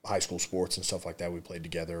 playing high school sports and stuff like that. We played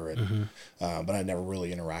together, and but I never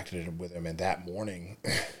really interacted with him. And that morning,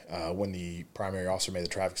 when the primary officer made the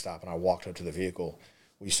traffic stop and I walked up to the vehicle,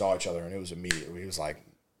 we saw each other, and it was immediate. He was like,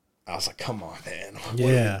 I was like, "Come on, man, what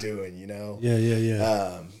are we doing?" You know?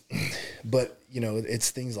 Yeah. But you know, it's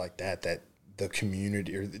things like that the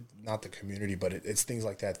community, or not the community, but it's things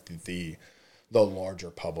like that the larger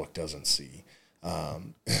public doesn't see.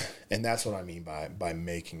 And that's what I mean by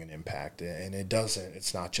making an impact. And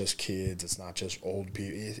it's not just kids, it's not just old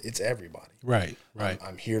people, it's everybody. Right.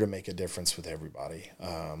 I'm here to make a difference with everybody.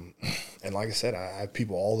 And like I said, I have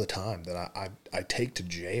people all the time that I take to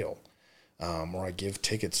jail, or I give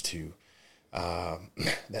tickets to,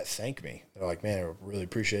 that thank me. They're like, "Man, I really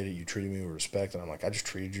appreciate it. You treated me with respect." And I'm like, "I just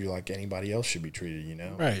treated you like anybody else should be treated, you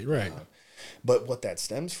know?" Right. But what that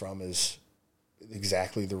stems from is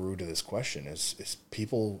exactly the root of this question is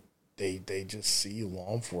people, they just see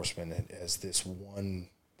law enforcement as this one,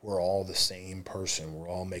 we're all the same person, we're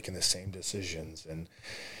all making the same decisions, and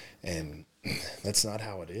that's not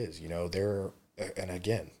how it is. You know, there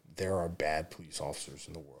are bad police officers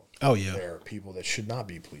in the world. Oh yeah. There are people that should not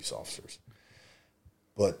be police officers,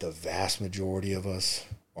 but the vast majority of us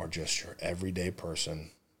are just your everyday person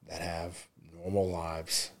that have normal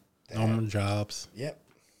lives, Normal jobs. Yep.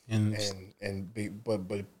 But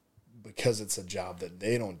because it's a job that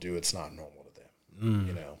they don't do, it's not normal to them,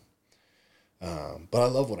 you know. But I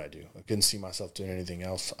love what I do. I couldn't see myself doing anything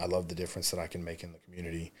else. I love the difference that I can make in the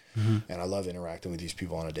community, and I love interacting with these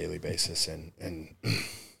people on a daily basis. And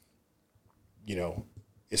you know,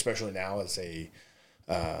 especially now as a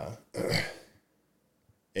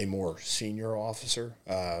more senior officer.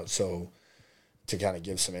 So to kind of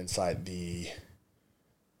give some insight,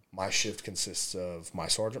 my shift consists of my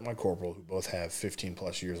sergeant, my corporal, who both have 15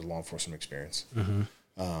 plus years of law enforcement experience.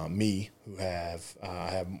 Me, who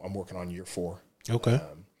I'm working on year 4. Okay.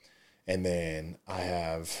 And then I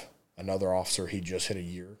have another officer. He just hit a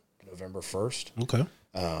year, November 1st. Okay.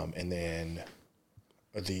 And then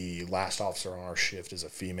the last officer on our shift is a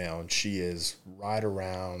female, and she is right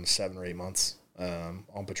around 7 or 8 months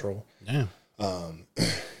on patrol. Damn.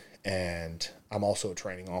 And I'm also a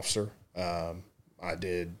training officer. I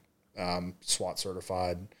did SWAT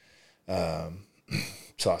certified.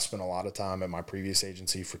 So I spent a lot of time at my previous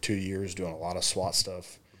agency for 2 years doing a lot of SWAT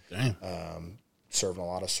stuff. Damn. Serving a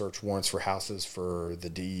lot of search warrants for houses for the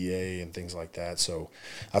DEA and things like that. So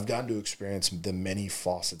I've gotten to experience the many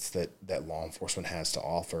facets that law enforcement has to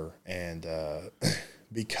offer. And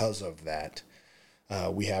because of that,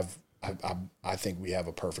 I think we have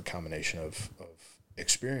a perfect combination of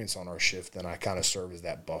experience on our shift, and I kind of serve as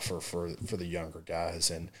that buffer for the younger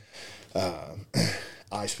guys. And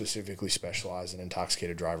I specifically specialize in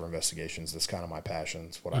intoxicated driver investigations. That's kind of my passion.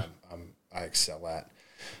 It's what I excel at.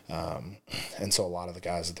 And so a lot of the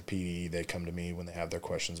guys at the PD, they come to me when they have their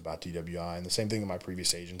questions about DWI, and the same thing in my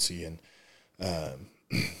previous agency. And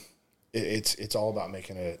it's all about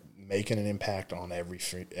making an impact on every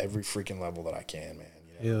freaking level that I can, man.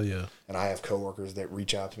 Hell yeah. And I have coworkers that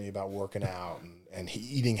reach out to me about working out and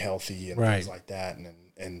eating healthy and right. things like that.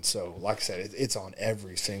 And so, like I said, it's on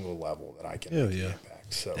every single level that I can make an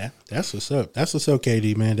impact. So that's what's up. That's what's up,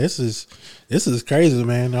 KD, man. This is crazy,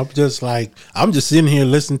 man. I'm just sitting here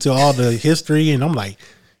listening to all the history, and I'm like,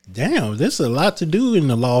 Damn, there's a lot to do in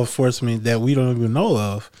the law enforcement that we don't even know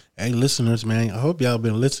of. Hey, listeners, man, I hope y'all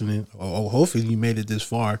been listening, or hopefully you made it this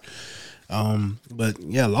far. But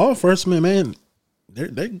yeah, law enforcement, man,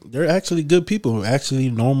 they're actually good people, actually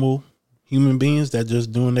normal human beings that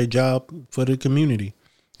just doing their job for the community.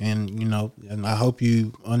 And and I hope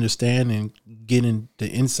you understand and getting the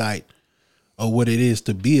insight of what it is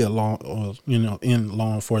to be a in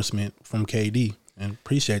law enforcement from KD, and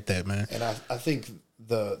appreciate that, man. And I think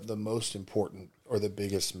the most important or the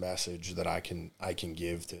biggest message that I can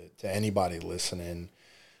give to anybody listening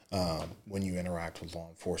when you interact with law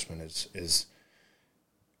enforcement is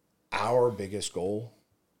our biggest goal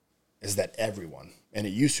is that everyone, and it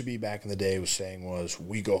used to be back in the day, was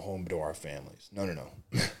we go home to our families. No.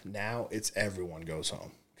 Now it's everyone goes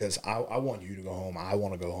home, because I want you to go home. I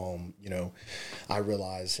want to go home. I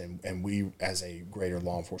realize, and we as a greater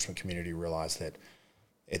law enforcement community realize that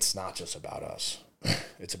it's not just about us.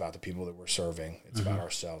 It's about the people that we're serving. It's about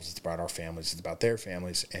ourselves. It's about our families. It's about their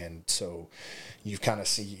families. And so we've kind of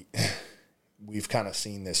seen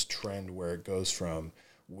this trend where it goes from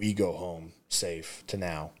we go home safe to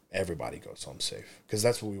now everybody goes home safe, because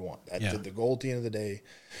that's what we want. The goal at the end of the day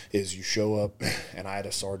is you show up. And I had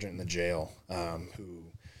a sergeant in the jail who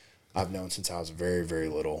I've known since I was very, very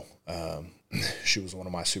little. She was one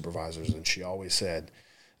of my supervisors, and she always said,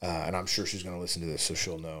 and I'm sure she's going to listen to this, so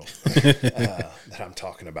she'll know that I'm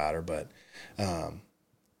talking about her. But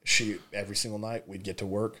she, every single night we'd get to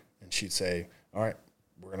work, and she'd say, "All right,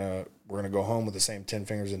 we're gonna go home with the same 10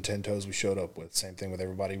 fingers and 10 toes we showed up with. Same thing with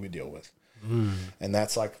everybody we deal with." And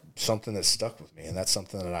that's like something that stuck with me, and that's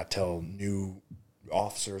something that I tell new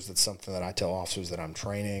officers. That's something that I tell officers that I'm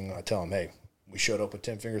training. I tell them, "Hey, we showed up with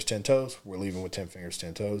 10 fingers, 10 toes. We're leaving with 10 fingers,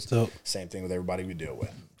 10 toes." So, same thing with everybody we deal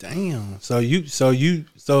with. Damn. So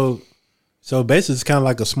basically it's kind of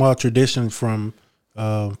like a small tradition from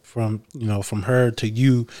her to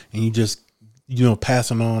you, and you just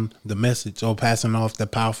passing on the message, or passing off the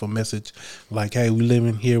powerful message, like, hey, we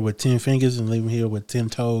living here with 10 fingers and living here with 10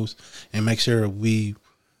 toes, and make sure we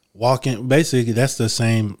walk in. Basically, that's the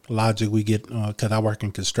same logic we get because I work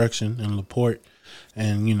in construction in LaPorte.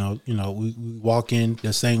 And we walk in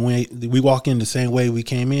the same way. We walk in the same way we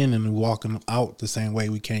came in, and we walk out the same way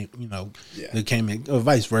we came. They came in, or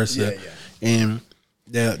vice versa. And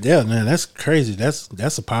man, that's crazy.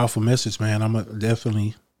 That's a powerful message, man. I'm gonna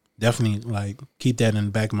definitely like keep that in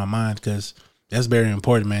the back of my mind, because that's very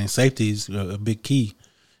important, man. Safety is a big key,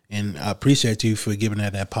 and I appreciate you for giving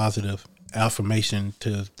that positive affirmation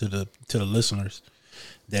to the listeners,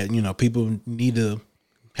 that people need to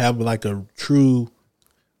have like a true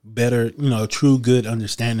good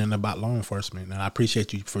understanding about law enforcement. And I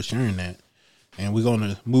appreciate you for sharing that. And we're going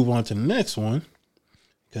to move on to the next one,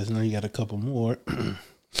 because now you got a couple more.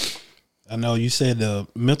 I know you said the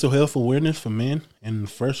mental health awareness for men and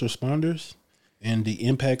first responders, and the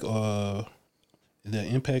impact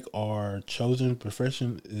our chosen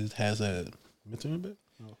profession has a mental impact.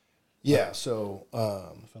 Yeah. So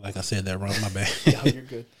I feel like I said that wrong. My bad. No, you're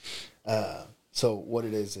good. So what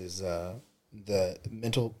it is the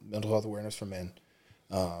mental health awareness for men,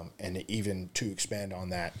 and even to expand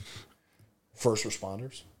on that, first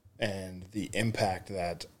responders, and the impact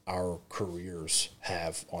that our careers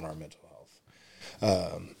have on our mental health.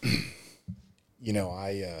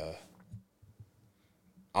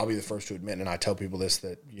 I'll be the first to admit, and I tell people this,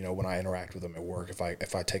 that when I interact with them at work, if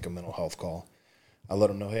I take a mental health call, I let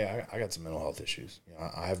them know, hey, I got some mental health issues.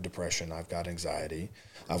 I have depression. I've got anxiety.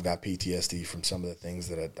 I've got PTSD from some of the things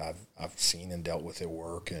that I've seen and dealt with at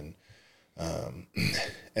work. And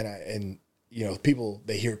people,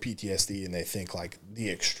 they hear PTSD and they think like the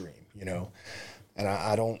extreme, and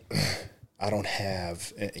I don't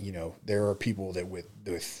have, there are people that with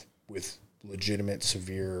legitimate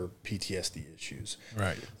severe PTSD issues.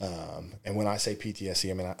 Right. And when I say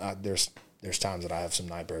PTSD, I mean, there's times that I have some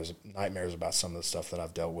nightmares about some of the stuff that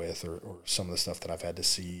I've dealt with, or some of the stuff that I've had to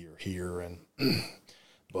see or hear. And,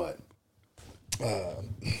 but,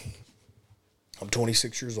 I'm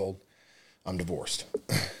 26 years old. I'm divorced.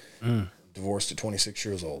 Divorced at 26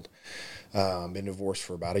 years old. Been divorced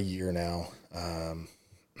for about a year now.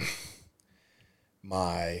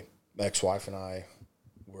 My ex-wife and I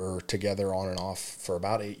were together on and off for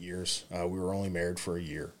about 8 years. We were only married for a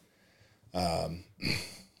year.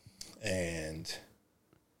 And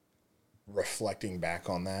reflecting back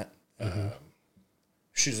on that,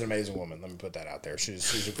 she's an amazing woman. Let me put that out there.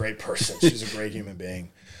 She's a great person. She's a great human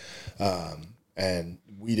being. And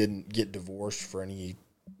we didn't get divorced for any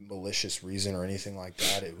malicious reason or anything like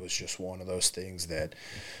that. It was just one of those things that,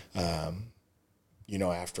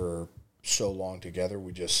 after so long together,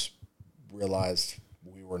 we just realized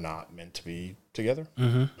we were not meant to be together.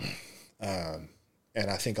 And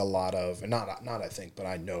I think a lot of, and not I think, but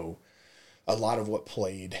I know a lot of what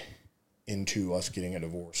played into us getting a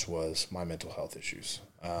divorce was my mental health issues.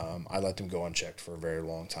 I let them go unchecked for a very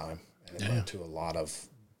long time, and it led to a lot of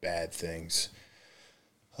bad things.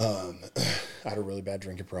 I had a really bad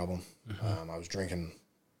drinking problem. I was drinking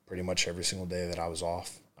pretty much every single day that I was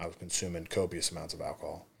off. I was consuming copious amounts of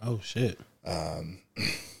alcohol. Oh, shit. And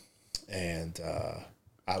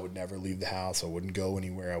I would never leave the house. I wouldn't go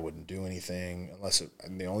anywhere. I wouldn't do anything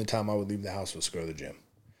the only time I would leave the house was to go to the gym.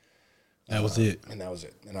 That was it. And that was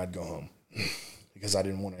it. And I'd go home because I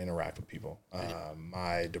didn't want to interact with people.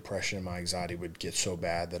 My depression and my anxiety would get so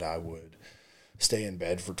bad that I would stay in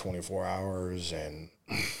bed for 24 hours, and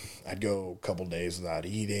I'd go a couple days without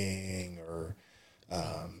eating, or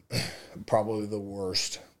probably the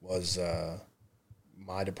worst was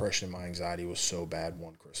my depression and my anxiety was so bad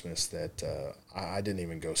one Christmas that I didn't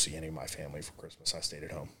even go see any of my family for Christmas. I stayed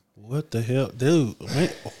at home. What the hell? Dude. Man.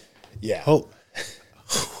 Yeah. Oh,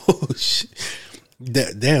 shit.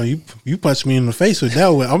 Damn, you punched me in the face with that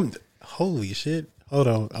one. Holy shit. Hold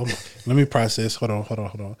on. Let me process. Hold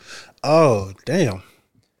on. Oh, damn.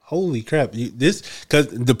 Holy crap. Because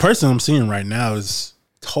the person I'm seeing right now is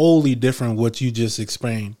totally different what you just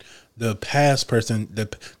explained. The past person,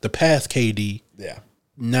 the past KD. Yeah.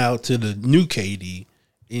 Now to the new KD.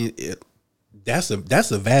 That's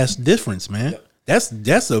a vast difference, man. Yep. That's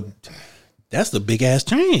a big ass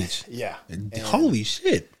change. Yeah. Holy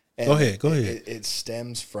shit. Go ahead. It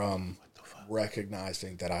stems from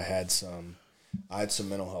recognizing that I had some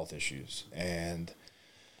mental health issues, and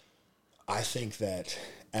I think that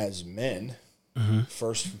as men,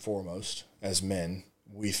 first and foremost, as men,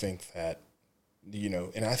 we think that,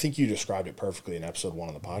 and I think you described it perfectly in episode 1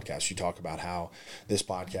 of the podcast. You talk about how this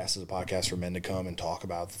podcast is a podcast for men to come and talk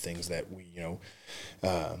about the things that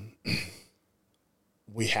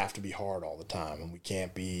we have to be hard all the time, and we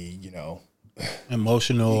can't be,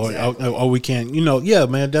 emotional, exactly. or we can't, yeah,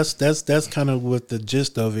 man. That's kind of what the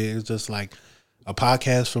gist of it is. Just like a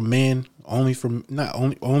podcast for men, only for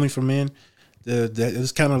men.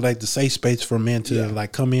 It's kind of like the safe space for men to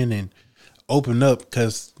like come in and open up,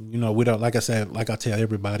 because we don't, like I said, like I tell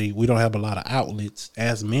everybody, we don't have a lot of outlets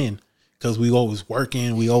as men, because we always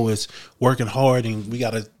working hard, and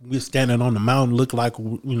we're standing on the mountain, look like a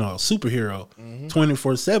superhero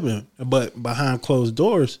 24/7, but behind closed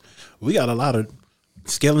doors we got a lot of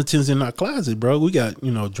skeletons in our closet, bro. We got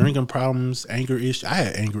drinking problems, anger issues. I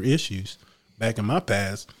had anger issues back in my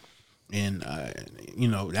past, and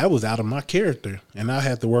that was out of my character, and I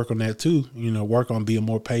had to work on that too. Work on being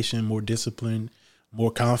more patient, more disciplined, more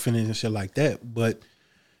confident, and shit like that. But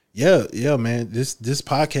yeah, man, this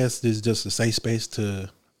podcast is just a safe space to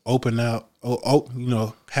open out,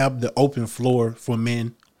 have the open floor for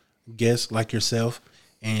men, guests like yourself,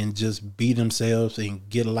 and just be themselves and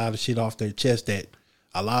get a lot of shit off their chest that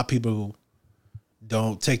a lot of people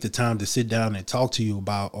don't take the time to sit down and talk to you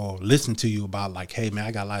about, or listen to you about, like, hey man,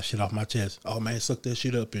 I got a lot of shit off my chest. Oh man, suck that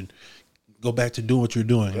shit up and go back to doing what you're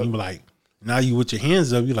doing. Yep. And you're like, now you with your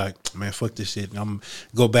hands up, you're like, man, fuck this shit. I'm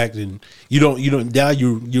go back, and you don't now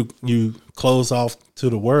you close off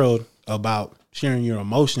to the world about sharing your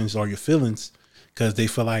emotions or your feelings, because they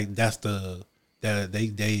feel like that's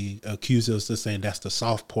they accuse us of saying that's the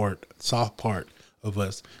soft part of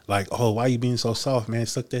us. Like, oh, why you being so soft, man?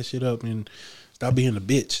 Suck that shit up and stop being a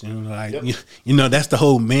bitch. Like, that's the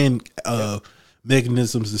whole man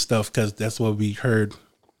mechanisms and stuff, because that's what we heard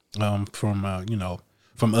from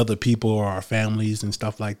other people or our families and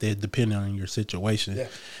stuff like that, depending on your situation. Yeah.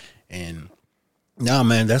 And now,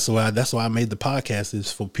 man, that's why I made the podcast,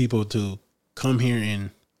 is for people to come here and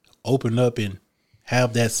open up and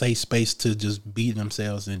have that safe space to just be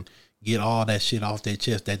themselves and get all that shit off their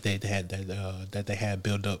chest that they had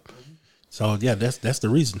built up. So yeah, that's the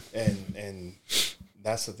reason. And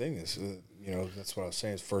that's the thing is, that's what I was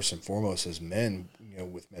saying, is first and foremost as men,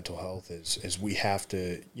 with mental health is we have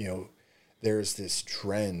to, there's this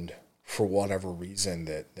trend for whatever reason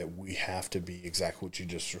that we have to be exactly what you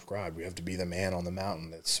just described. We have to be the man on the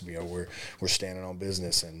mountain. That's, we're standing on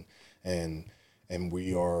business, and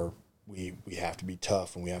we have to be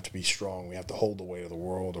tough, and we have to be strong. We have to hold the weight of the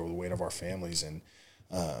world or the weight of our families. And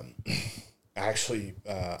actually,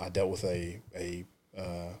 I dealt with a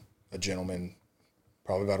gentleman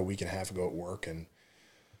probably about a week and a half ago at work, and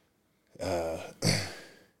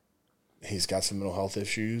he's got some mental health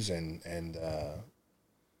issues, and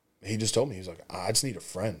he just told me, he's like, I just need a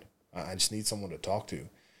friend. I just need someone to talk to.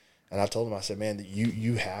 And I told him, I said, man,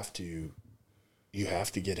 you have to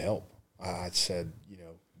get help. I said,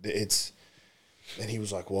 And he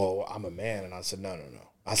was like, well, I'm a man. And I said, no.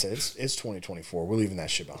 I said, it's 2024. We're leaving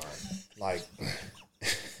that shit behind. Like,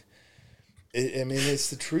 I mean, it's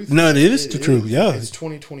the truth. No, it is the truth. Yeah. It's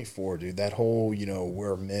 2024, dude. That whole,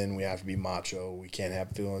 we're men, we have to be macho, we can't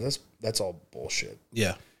have feelings. That's all bullshit.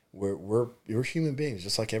 Yeah. We're human beings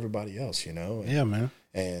just like everybody else, And, yeah, man.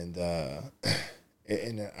 And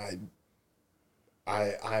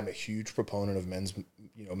I'm a huge proponent of men's,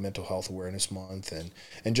 mental health awareness month and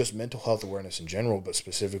just mental health awareness in general, but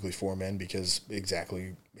specifically for men, because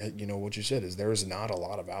exactly, what you said is there is not a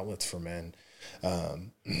lot of outlets for men.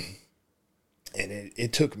 And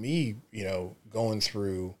it took me, going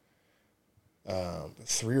through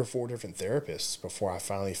 3 or 4 different therapists before I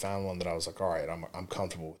finally found one that I was like, all right, I'm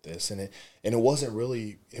comfortable with this. And it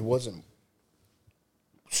wasn't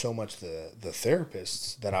so much the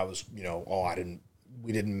therapists that I was,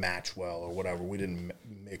 we didn't match well or whatever. We didn't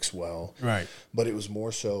mix well. Right. But it was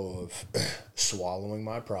more so of swallowing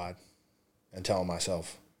my pride and telling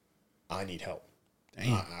myself, I need help.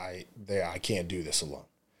 Damn. I can't do this alone.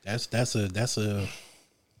 That's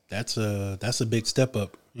a big step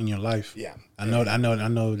up in your life. Yeah. I know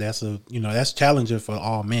that's challenging for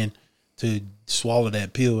all men to swallow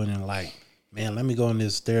that pill and then like, man, let me go in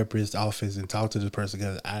this therapist's office and talk to this person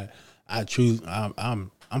because I'm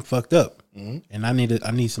fucked up. Mm-hmm. And I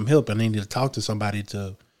need some help. I need to talk to somebody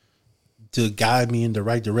to guide me in the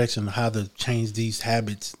right direction of how to change these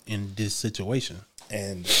habits in this situation.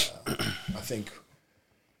 And I think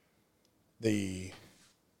the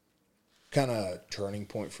kind of turning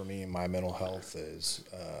point for me in my mental health is,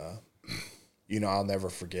 I'll never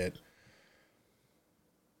forget.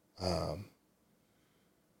 When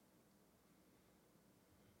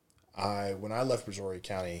I left Brazoria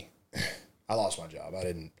County, I lost my job. I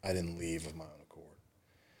didn't leave of my own accord.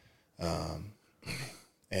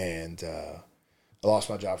 And I lost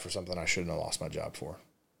my job for something I shouldn't have lost my job for.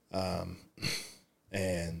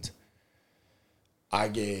 And I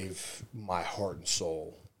gave my heart and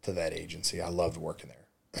soul to that agency. I loved working there.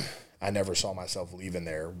 I never saw myself leaving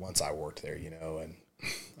there once I worked there, and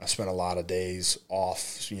I spent a lot of days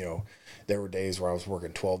off, there were days where I was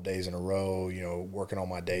working 12 days in a row, working on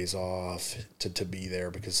my days off to be there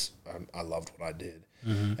because I loved what I did.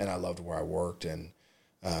 Mm-hmm. And I loved where I worked. And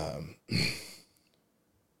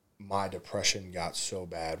my depression got so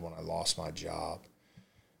bad when I lost my job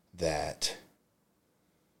that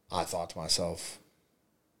I thought to myself,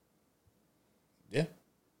 yeah,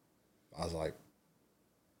 I was like,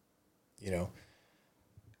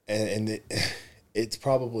 and it's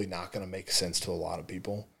probably not going to make sense to a lot of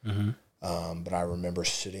people. Mm-hmm. But I remember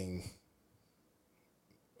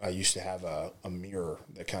I used to have a mirror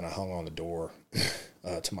that kind of hung on the door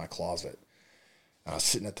to my closet. I was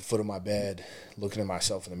sitting at the foot of my bed, looking at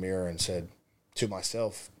myself in the mirror and said to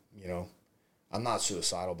myself, I'm not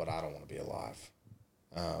suicidal, but I don't want to be alive.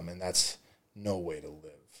 And that's no way to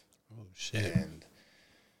live. Oh, shit. And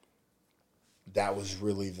that was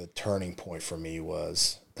really the turning point for me,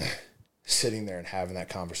 was sitting there and having that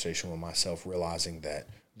conversation with myself, realizing that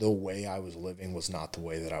the way I was living was not the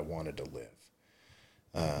way that I wanted to live.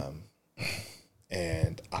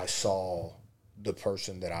 And I saw the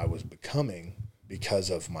person that I was becoming because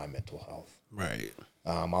of my mental health. Right.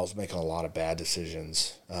 I was making a lot of bad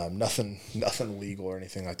decisions, nothing legal or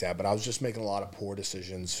anything like that, but I was just making a lot of poor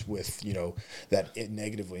decisions with, that it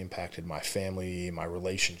negatively impacted my family, my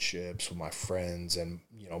relationships with my friends and,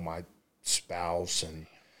 my spouse.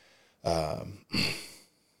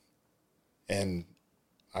 And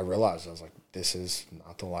I realized, I was like, this is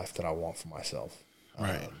not the life that I want for myself.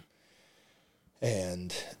 Right.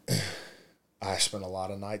 And I spent a lot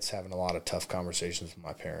of nights having a lot of tough conversations with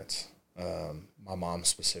my parents. My mom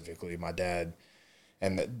specifically, my dad,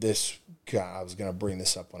 and I was going to bring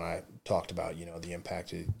this up when I talked about, the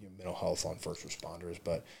impact of mental health on first responders,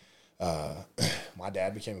 but my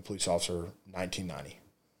dad became a police officer in 1990.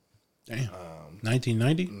 Damn.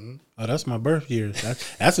 1990? Mm-hmm. Oh, that's my birth year.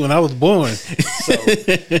 That's when I was born.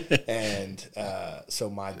 So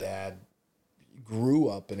my dad grew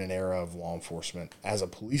up in an era of law enforcement as a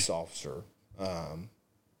police officer,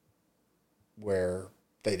 where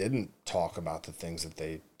they didn't talk about the things that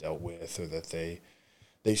they dealt with or that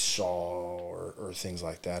they saw or things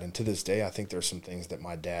like that. And to this day, I think there's some things that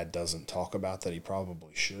my dad doesn't talk about that he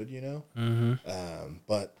probably should, Mm-hmm.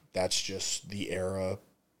 But that's just the era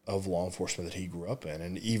of law enforcement that he grew up in.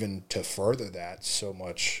 And even to further that so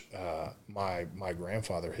much, my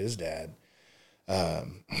grandfather, his dad,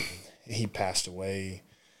 he passed away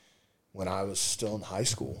when I was still in high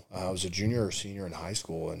school. I was a junior or senior in high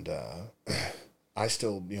school, and I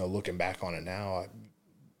still, looking back on it now,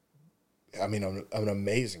 I mean, I'm an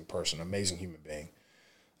amazing person, amazing human being.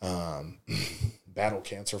 Battled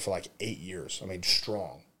cancer for like 8 years. I mean,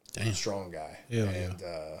 strong guy. Yeah, and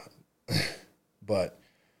but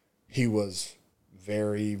he was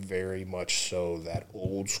very, very much so that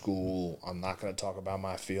old school. I'm not going to talk about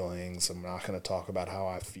my feelings. I'm not going to talk about how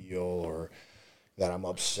I feel or that I'm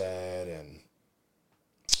upset.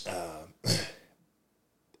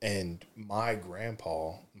 And my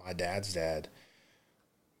grandpa, my dad's dad,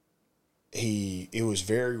 it was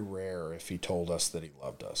very rare if he told us that he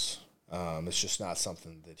loved us. It's just not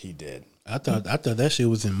something that he did. I thought that shit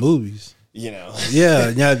was in movies. You know. That's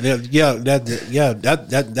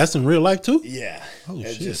in real life too. Yeah. Oh,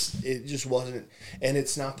 it just wasn't. And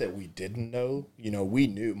it's not that we didn't know. You know, we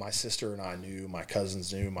knew. My sister and I knew. My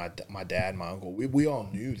cousins knew. My dad, my uncle. We all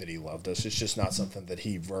knew that he loved us. It's just not something that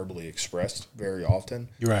he verbally expressed very often.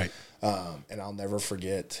 You're right. And I'll never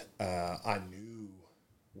forget. I knew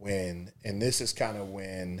when, and this is kind of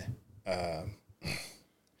when.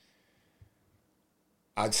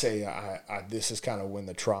 I'd say this is kind of when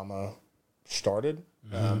the trauma started.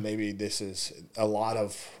 Maybe this is a lot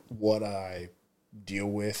of what I deal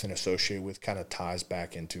with and associate with kind of ties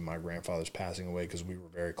back into my grandfather's passing away because we were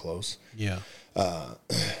very close. Yeah.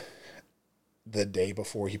 The day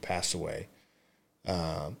before he passed away,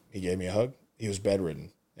 he gave me a hug. He was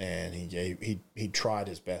bedridden, and he tried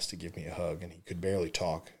his best to give me a hug, and he could barely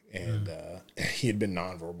talk. And he had been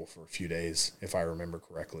nonverbal for a few days, if I remember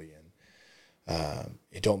correctly. And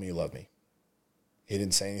he told me he loved me. He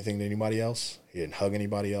didn't say anything to anybody else. He didn't hug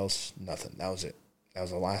anybody else. Nothing. That was it. That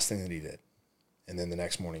was the last thing that he did. And then the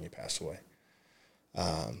next morning he passed away.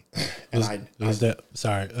 Was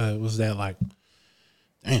that like,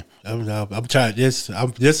 damn, I'm trying this.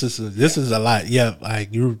 This is a lot. Yeah.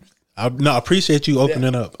 Like I appreciate you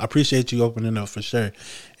opening up. I appreciate you opening up for sure.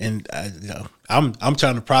 And I'm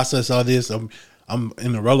trying to process all this. I'm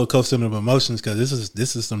in a roller coaster of emotions because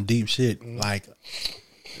this is some deep shit. Like,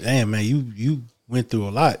 damn, man, you went through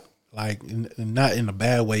a lot. Like, not in a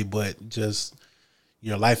bad way, but just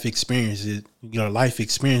your life experiences. Your life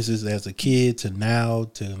experiences as a kid to now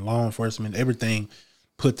to law enforcement, everything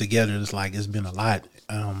put together. It's like it's been a lot.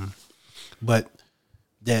 But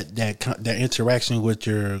that interaction with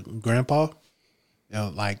your grandpa,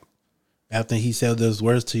 like after he said those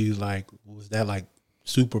words to you, like was that like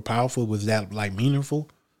super powerful? Was that like meaningful?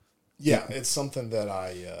 Yeah, it's something that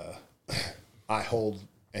I hold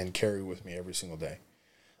and carry with me every single day,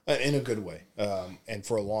 in a good way. And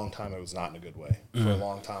for a long time, it was not in a good way. For a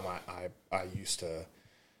long time, I used to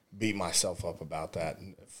beat myself up about that,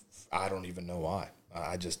 and I don't even know why.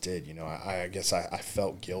 I just did. You know, I guess I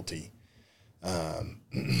felt guilty, and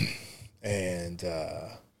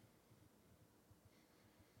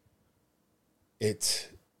it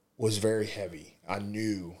was very heavy. I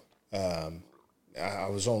knew I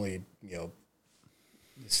was only,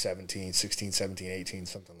 16, 17, 18,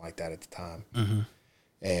 something like that at the time.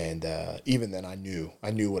 And even then I knew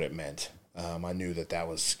what it meant. I knew that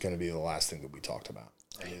was going to be the last thing that we talked about.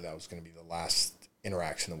 I knew that was going to be the last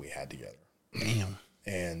interaction that we had together. Damn.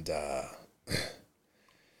 And,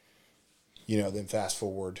 then fast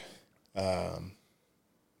forward, I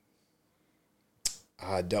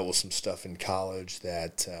dealt with some stuff in college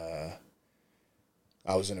that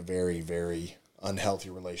I was in a very, very unhealthy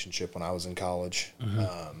relationship when I was in college.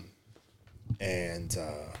 And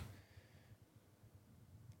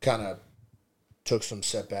kind of took some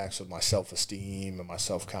setbacks with my self-esteem and my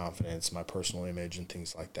self-confidence, my personal image and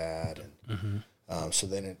things like that. And so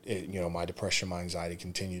then it my depression, my anxiety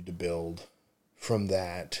continued to build from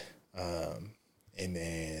that. And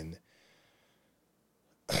then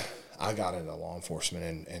I got into law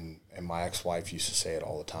enforcement, and my ex-wife used to say it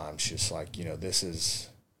all the time. She's like, this is,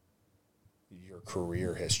 your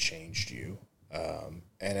career has changed you. And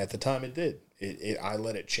at the time it did. I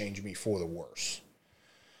let it change me for the worse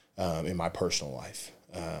in my personal life,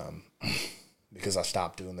 because I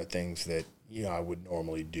stopped doing the things that, I would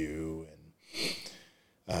normally do.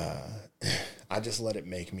 And I just let it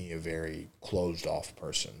make me a very closed off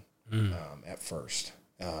person at first.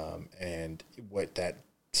 And what that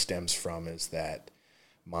stems from is that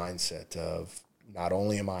mindset of, not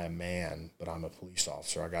only am I a man, but I'm a police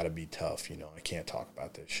officer. I got to be tough. I can't talk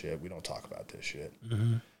about this shit. We don't talk about this shit.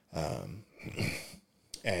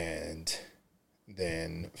 And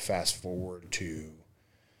then fast forward to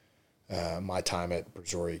my time at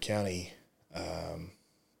Brazoria County.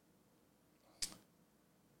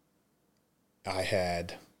 I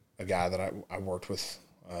had a guy that I worked with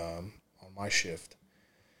on my shift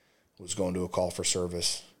was going to a call for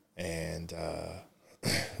service, and I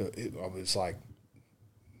was like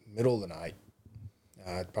middle of the night,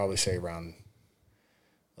 I'd probably say around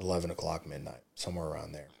 11 o'clock midnight, somewhere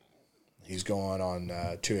around there. He's going on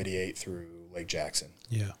 288 through Lake Jackson.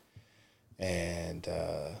 Yeah. And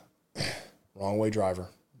wrong way driver,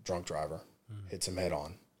 drunk driver, hits him head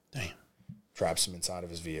on. Damn. Traps him inside of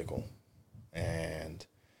his vehicle. And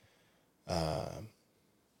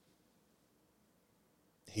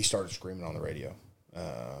he started screaming on the radio.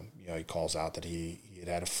 He calls out that he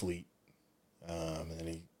had a fleet. And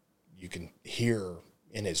then you can hear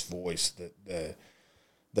in his voice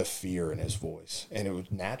the fear in his voice. And it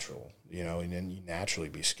was natural, and then you naturally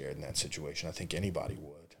be scared in that situation. I think anybody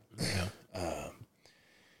would. Yeah.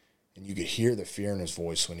 And you could hear the fear in his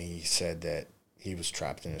voice when he said that he was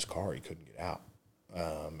trapped in his car. He couldn't get out.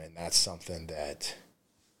 And that's something that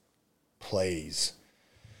plays,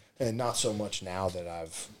 and not so much now that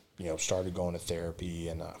I've, started going to therapy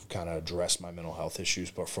and I've kind of addressed my mental health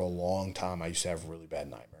issues, but for a long time I used to have really bad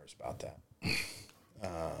nightmares about that.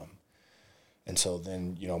 And so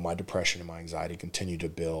then, my depression and my anxiety continued to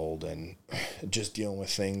build, and just dealing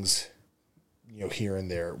with things, here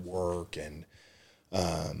and there at work. And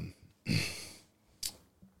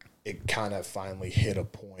it kind of finally hit a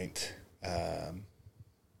point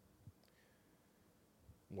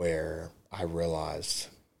where I realized,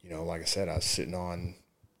 like I said, I was sitting on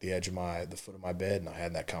the edge of the foot of my bed, and I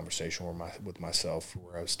had that conversation with myself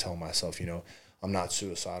where I was telling myself, I'm not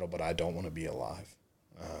suicidal, but I don't want to be alive.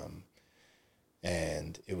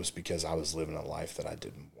 And it was because I was living a life that I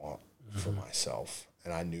didn't want for myself,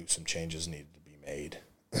 and I knew some changes needed to be made.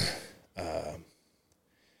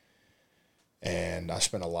 And I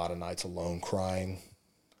spent a lot of nights alone crying,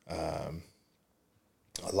 a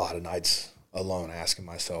lot of nights alone asking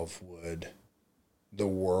myself, would the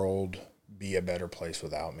world be a better place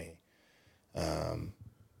without me?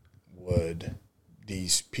 Would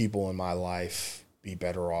these people in my life be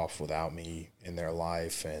better off without me in their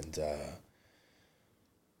life? And,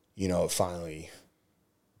 finally,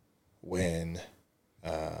 when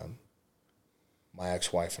my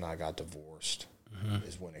ex-wife and I got divorced,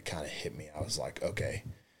 is when it kind of hit me. I was like, okay,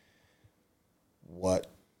 what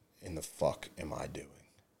in the fuck am I doing?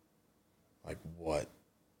 Like, what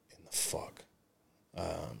in the fuck?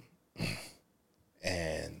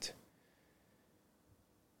 And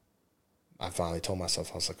I finally told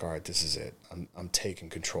myself, I was like, all right, this is it. I'm taking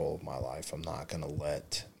control of my life. I'm not going to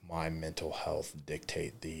let my mental health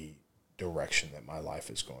dictate the direction that my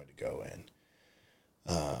life is going to go in.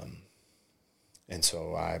 And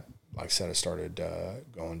so like I said, I started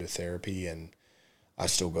going to therapy, and I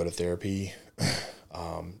still go to therapy.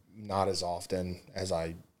 Not as often as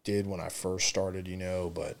I did when I first started,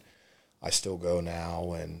 but I still go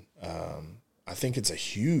now. And I think it's a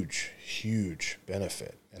huge, huge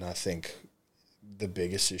benefit. And I think the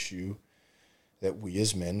biggest issue that we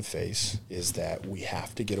as men face is that we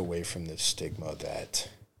have to get away from this stigma that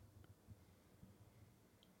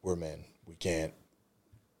we're men. We can't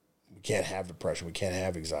have depression. We can't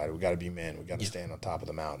have anxiety. We got to be men. We got to stand on top of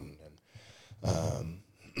the mountain.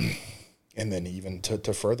 And then even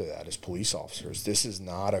to further that, as police officers, this is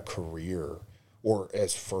not a career, or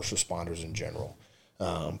as first responders in general,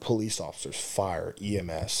 police officers, fire,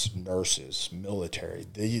 EMS, nurses, military.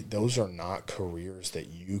 Those are not careers that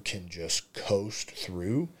you can just coast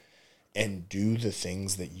through and do the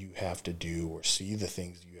things that you have to do or see the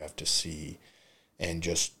things you have to see, and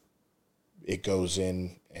just it goes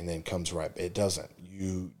in and then comes right. It doesn't.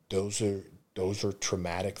 Those are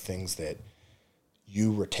traumatic things that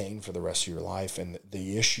you retain for the rest of your life. And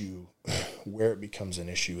the issue, where it becomes an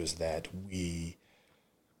issue, is that we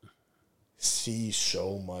see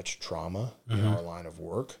so much trauma in our line of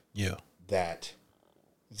work that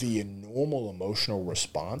the normal emotional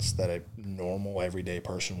response that a normal everyday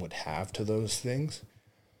person would have to those things,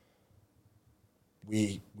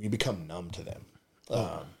 we become numb to them.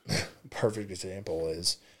 Perfect example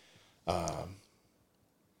is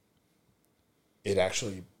it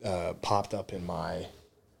actually popped up in my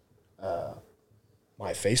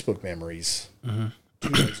my Facebook memories 2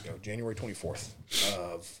 days ago, January 24th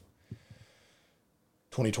of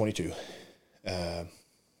 2022.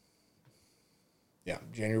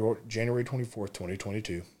 January 24th,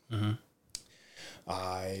 2022.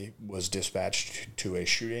 I was dispatched to a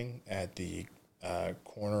shooting at the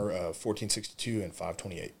corner of 1462 and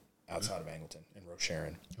 528 outside of Angleton in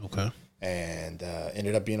Roche-Sharon. Okay. And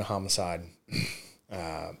ended up being a homicide.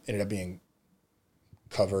 Ended up being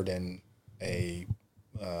covered in a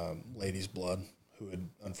lady's blood who had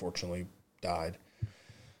unfortunately died.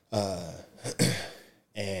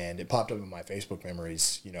 And it popped up in my Facebook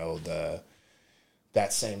memories,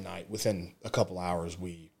 that same night, within a couple hours,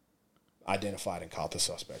 we identified and caught the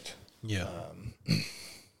suspect. Yeah.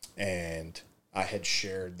 And I had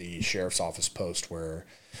shared the sheriff's office post where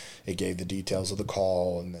it gave the details of the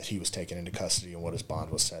call and that he was taken into custody and what his bond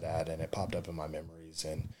was set at, and it popped up in my memories,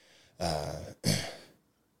 and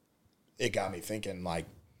it got me thinking, like,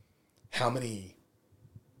 how many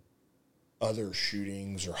other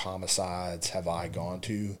shootings or homicides have I gone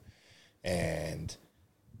to, and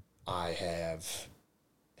I have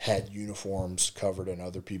had uniforms covered in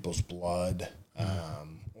other people's blood,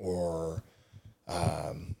 or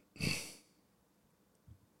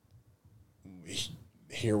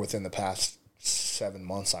here within the past 7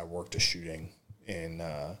 months, I worked a shooting in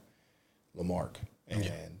Lamarck,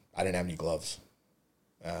 and I didn't have any gloves.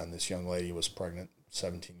 And this young lady was pregnant,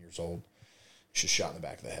 17 years old. She was shot in the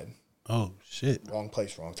back of the head. Oh, shit. Wrong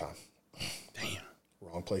place, wrong time. Damn.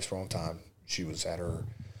 Wrong place, wrong time. She was at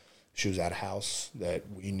a house that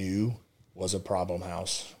we knew was a problem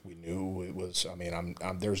house. We knew it was, I mean,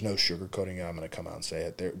 there's no sugarcoating it. I'm going to come out and say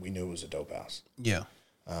it. We knew it was a dope house. Yeah.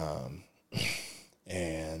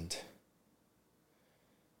 And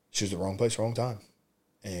she was the wrong place, wrong time.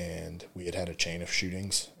 And we had a chain of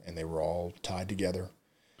shootings, and they were all tied together.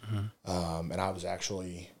 And I was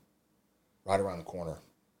actually right around the corner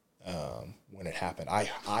when it happened.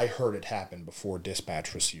 I heard it happen before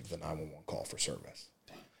dispatch received the 911 call for service.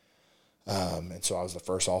 And so I was the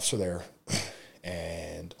first officer there,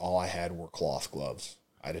 and all I had were cloth gloves.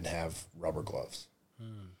 I didn't have rubber gloves.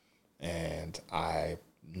 And I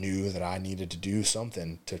knew that I needed to do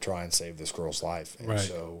something to try and save this girl's life. And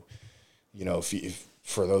so, you know, if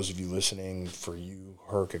for those of you listening, for you,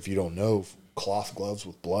 Herc, if you don't know, cloth gloves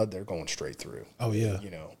with blood, they're going straight through. Oh, yeah.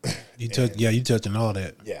 You know. You touching all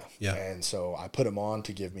that. Yeah. Yeah. And so I put them on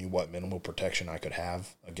to give me what minimal protection I could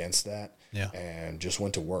have against that. Yeah. And just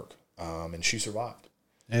went to work. And she survived.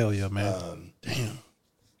 Hell yeah, man. Damn.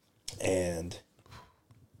 And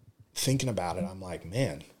thinking about it, I'm like,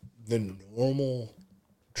 man, the normal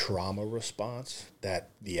trauma response that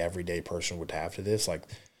the everyday person would have to this, like,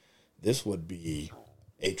 this would be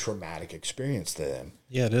a traumatic experience to them.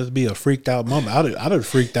 Yeah, there'd be a freaked out moment. I'd have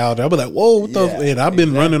freaked out. I'd be like, whoa, what the? And I've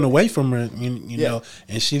been running away from her, you know,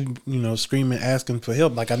 and she, you know, screaming, asking for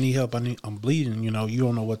help. Like, I need help. I'm bleeding. You know, you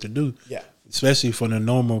don't know what to do. Yeah. Especially for the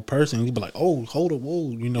normal person. You'd be like, oh, hold it,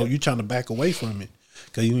 whoa. You know, you're trying to back away from it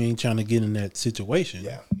because you ain't trying to get in that situation.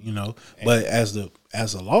 Yeah. You know, but as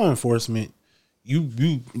a law enforcement, you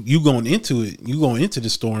going into it, you going into the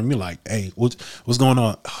store and you're like, hey, what's going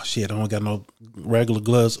on? Oh shit, I don't got no regular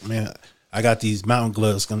gloves, man. I got these mountain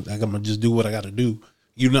gloves. I'm gonna just do what I got to do.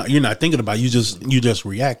 You're not thinking about it. You just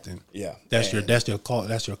reacting. Yeah, that's your call.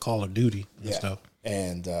 That's your call of duty and stuff.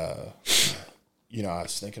 And you know, I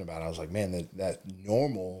was thinking about it. I was like, man, that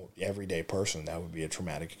normal everyday person, that would be a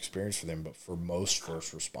traumatic experience for them. But for most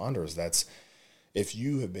first responders, that's, if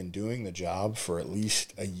you have been doing the job for at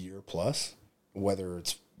least a year plus, whether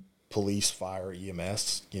it's police, fire,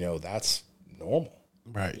 EMS, you know, that's normal.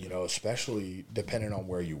 Right. You know, especially depending on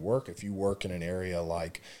where you work. If you work in an area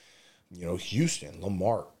like, you know, Houston,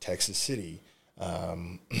 Lamarck, Texas City,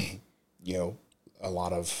 you know, a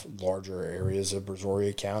lot of larger areas of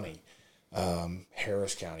Brazoria County,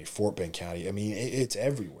 Harris County, Fort Bend County. I mean, it's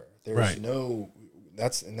everywhere. There's no,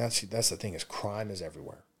 that's the thing, is crime is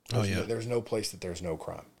everywhere. There's no place that there's no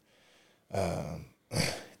crime.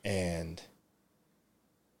 And,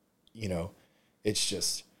 you know, it's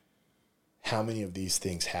just how many of these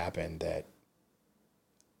things happen that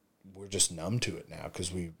we're just numb to it now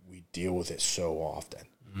because we deal with it so often.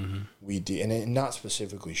 Mm-hmm. And not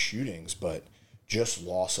specifically shootings, but just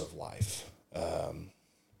loss of life.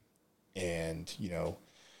 And, you know,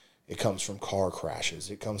 it comes from car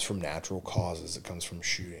crashes. It comes from natural causes. It comes from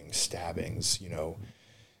shootings, stabbings, you know.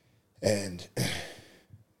 And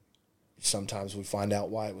sometimes we find out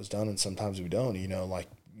why it was done and sometimes we don't, you know, like,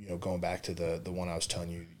 you know, going back to the one I was telling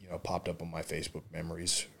you, you know, popped up on my Facebook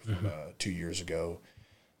memories from 2 years ago.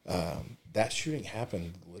 That shooting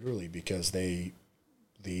happened literally because the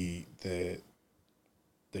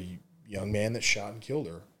young man that shot and killed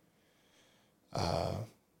her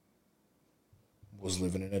was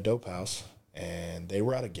living in a dope house, and they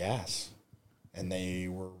were out of gas, and they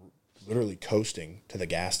were literally coasting to the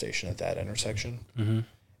gas station at that intersection,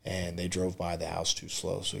 and they drove by the house too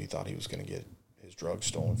slow, so he thought he was going to get his drugs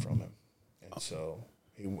stolen from him, and so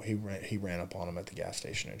he ran up on him at the gas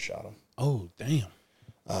station and shot him. Oh, damn.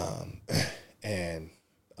 And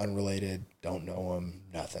unrelated, don't know him,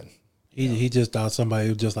 nothing. He just thought somebody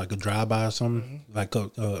was just like a drive-by or something, like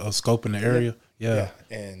a scope in the area. Yeah.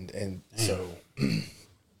 And so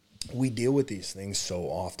we deal with these things so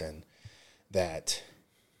often that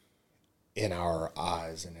in our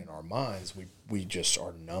eyes and in our minds, we just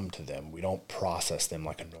are numb to them. We don't process them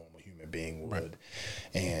like a normal human being would. Right.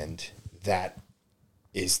 And that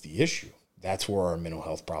is the issue. That's where our mental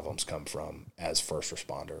health problems come from as first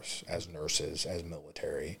responders, as nurses, as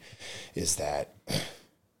military, is that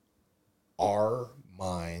our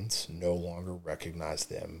minds no longer recognize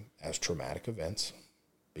them as traumatic events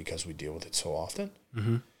because we deal with it so often.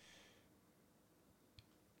 Mm-hmm.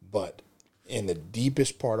 But in the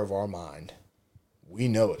deepest part of our mind, we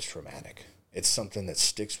know it's traumatic. It's something that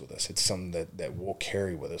sticks with us. It's something that we'll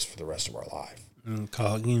carry with us for the rest of our life. And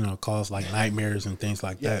cause like nightmares and things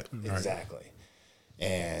like that. Right. Exactly.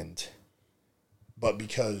 But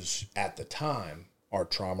because at the time, our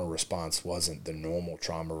trauma response wasn't the normal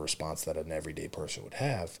trauma response that an everyday person would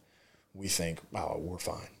have, we think, oh, we're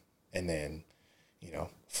fine. And then,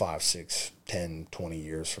 5, 6, 10, 20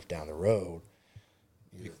 years from down the road,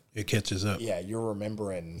 it catches up. Yeah, you're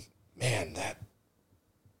remembering, man,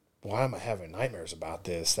 why am I having nightmares about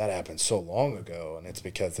this? That happened so long ago, and it's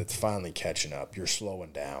because it's finally catching up. You're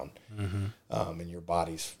slowing down, mm-hmm. And your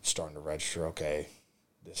body's starting to register, okay,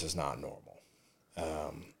 this is not normal.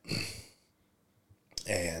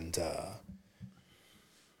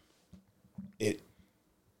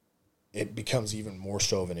 It becomes even more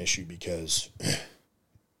so of an issue because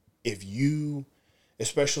if you,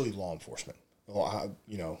 especially law enforcement,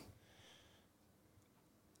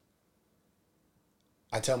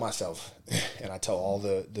 I tell myself, and I tell all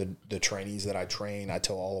the trainees that I train, I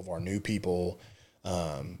tell all of our new people,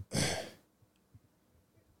 when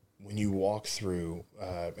you walk through,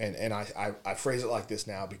 and I phrase it like this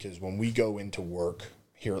now because when we go into work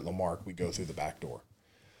here at Lamarck, we go through the back door.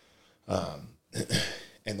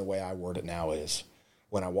 And the way I word it now is,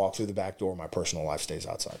 when I walk through the back door, my personal life stays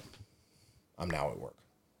outside. I'm now at work.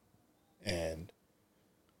 And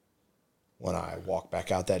when I walk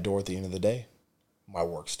back out that door at the end of the day, my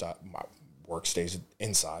work stays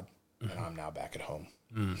inside, mm-hmm. and I'm now back at home.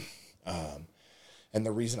 Mm. And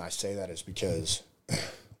the reason I say that is because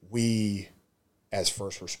we, as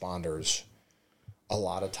first responders, a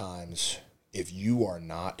lot of times, if you are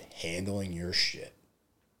not handling your shit,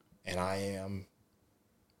 and I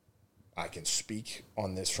can speak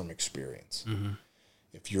on this from experience. Mm-hmm.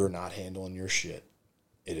 If you're not handling your shit,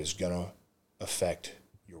 it is going to affect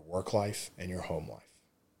your work life and your home life.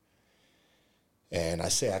 And I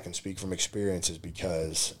say I can speak from experiences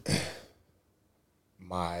because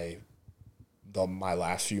my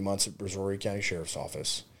last few months at Brazoria County Sheriff's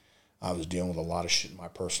Office, I was dealing with a lot of shit in my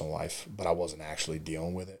personal life, but I wasn't actually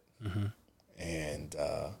dealing with it. Mm-hmm. And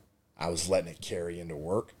I was letting it carry into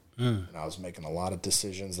work. And I was making a lot of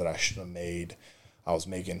decisions that I shouldn't have made.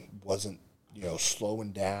 Wasn't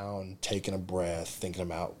slowing down, taking a breath, thinking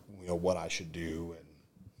about, what I should do.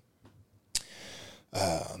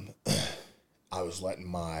 And I was letting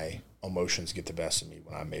my emotions get the best of me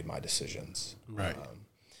when I made my decisions. Right.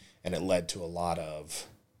 And it led to a lot of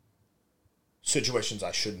situations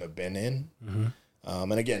I shouldn't have been in.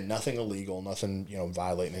 Mm-hmm. And again, nothing illegal, nothing,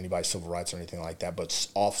 violating anybody's civil rights or anything like that, but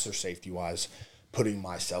officer safety wise, putting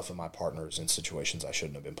myself and my partners in situations I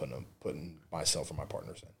shouldn't have been putting myself and my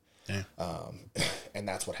partners in. Yeah. And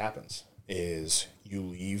that's what happens is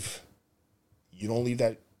you don't leave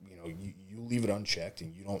that, you leave it unchecked,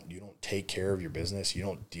 and you don't take care of your business. You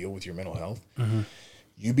don't deal with your mental health. Mm-hmm.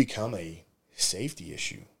 You become a safety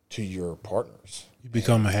issue to your partners. You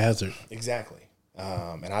become a hazard. Exactly.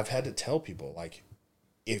 And I've had to tell people, like,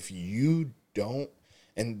 if you don't,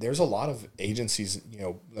 and there's a lot of agencies,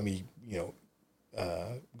 let me,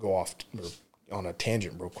 go off on a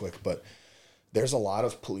tangent real quick, but there's a lot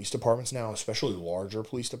of police departments now, especially larger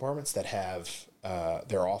police departments, that have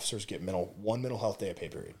their officers get one mental health day of pay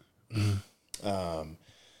period. Mm-hmm.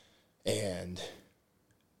 And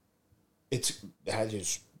that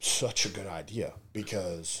is such a good idea,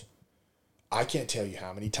 because I can't tell you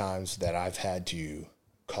how many times that I've had to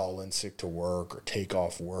call in sick to work or take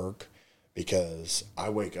off work because I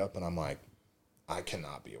wake up and I'm like, I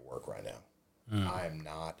cannot be at work right now. I am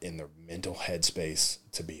not in the mental headspace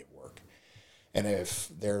to be at work. And if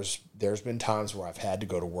there's been times where I've had to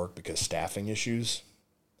go to work because staffing issues,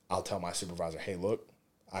 I'll tell my supervisor, hey, look,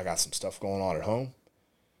 I got some stuff going on at home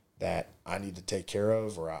that I need to take care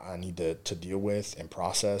of, or I need to deal with and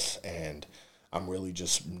process, and I'm really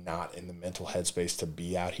just not in the mental headspace to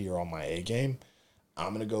be out here on my A game. I'm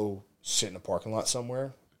going to go sit in a parking lot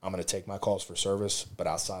somewhere. I'm going to take my calls for service, but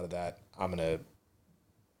outside of that, I'm going to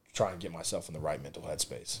try and get myself in the right mental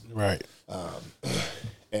headspace. Right.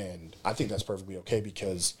 And I think that's perfectly okay,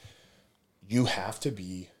 because you have to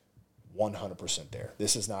be 100% there.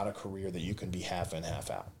 This is not a career that you can be half in, half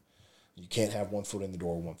out. You can't have one foot in the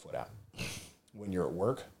door, one foot out. when you're at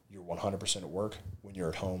work, you're 100% at work. When you're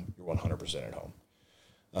at home, you're 100% at home.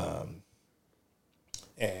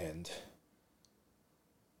 And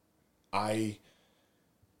I,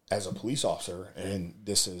 as a police officer, and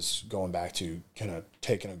this is going back to kind of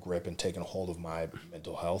taking a grip and taking a hold of my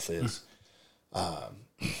mental health, is I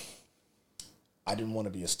didn't want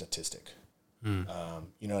to be a statistic.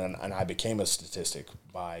 You know, and I became a statistic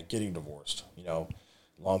by getting divorced. You know,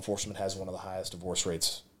 law enforcement has one of the highest divorce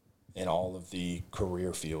rates in all of the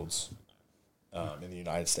career fields in the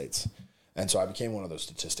United States. And so I became one of those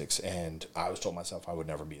statistics, and I always told myself I would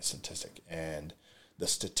never be a statistic. And the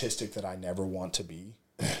statistic that I never want to be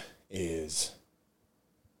is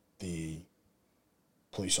the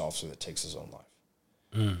police officer that takes his own life.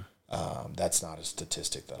 That's not a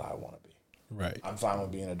statistic that I want to be. Right. I'm fine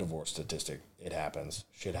with being a divorce statistic. It happens.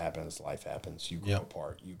 Shit happens. Life happens. You grow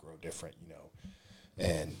apart. You grow different, you know,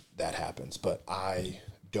 and that happens. But I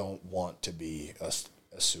don't want to be a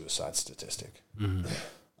suicide statistic.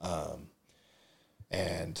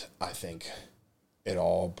 And I think it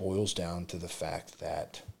all boils down to the fact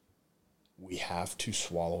that we have to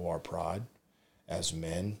swallow our pride as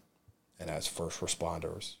men and as first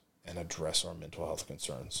responders and address our mental health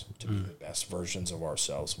concerns to be the best versions of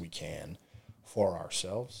ourselves we can for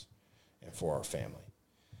ourselves and for our family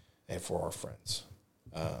and for our friends.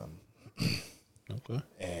 Okay.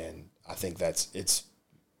 And I think it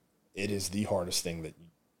is the hardest thing that,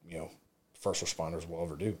 you know, first responders will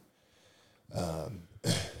ever do.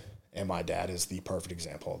 And my dad is the perfect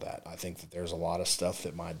example of that. I think that there's a lot of stuff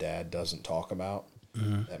that my dad doesn't talk about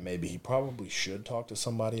that maybe he probably should talk to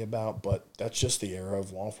somebody about, but that's just the era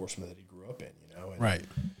of law enforcement that he grew up in, you know? And Right.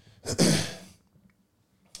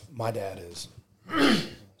 my dad is,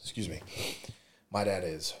 excuse me, my dad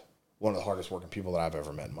is one of the hardest working people that I've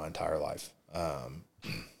ever met in my entire life.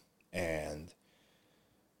 And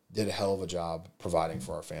did a hell of a job providing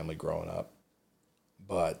for our family growing up.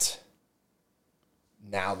 But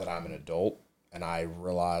now that I'm an adult and I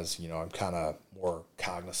realize, you know, I'm kind of more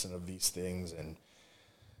cognizant of these things, and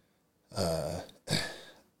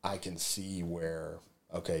I can see where,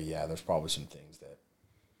 okay, yeah, there's probably some things that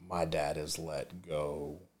my dad has let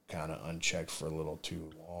go kind of unchecked for a little too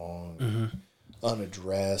long,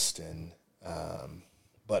 unaddressed, and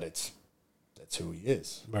but that's who he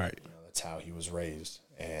is. Right. You know, that's how he was raised.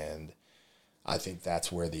 And I think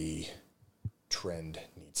that's where the trend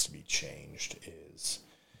needs to be changed. Is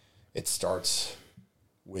it starts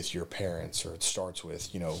with your parents, or it starts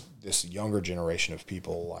with, you know, this younger generation of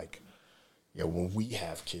people. Like, you know, when we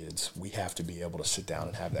have kids, we have to be able to sit down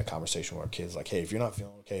and have that conversation with our kids. Like, hey, if you're not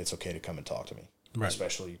feeling okay, it's okay to come and talk to me, right.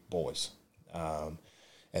 Especially boys.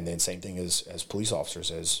 And then same thing as police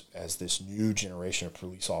officers, as this new generation of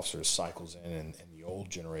police officers cycles in, and the old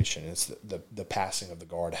generation, it's the passing of the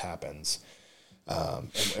guard happens.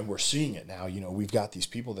 And we're seeing it now. You know, we've got these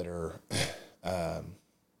people that are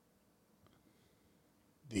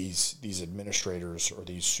these administrators or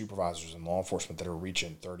these supervisors in law enforcement that are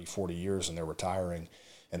reaching 30, 40 years and they're retiring,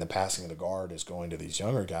 and the passing of the guard is going to these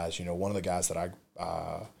younger guys. You know, one of the guys that I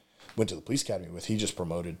went to the police academy with, he just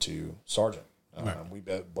promoted to sergeant. Right. We've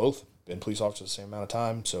both been police officers the same amount of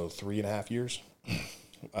time, so 3.5 years,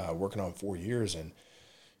 working on 4 years, and,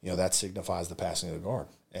 you know, that signifies the passing of the guard.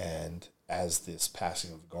 And as this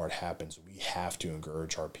passing of the guard happens, we have to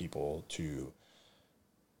encourage our people to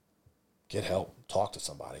get help, talk to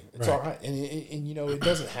somebody. It's all right. And you know, it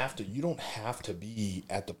doesn't have to, you don't have to be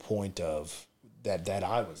at the point of that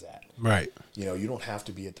I was at. Right. You know, you don't have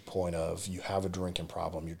to be at the point of, you have a drinking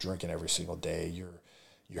problem, you're drinking every single day, you're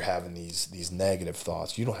having these negative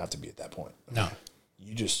thoughts. You don't have to be at that point. No.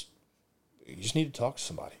 You just need to talk to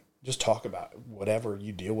somebody. Just talk about whatever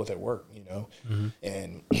you deal with at work, you know?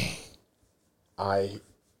 And I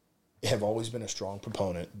have always been a strong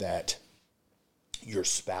proponent that your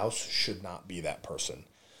spouse should not be that person.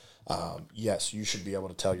 Yes, you should be able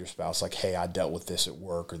to tell your spouse, like, hey, I dealt with this at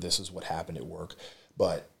work, or this is what happened at work.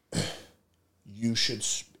 But you should,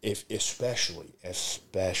 especially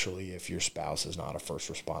if your spouse is not a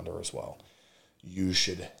first responder as well, you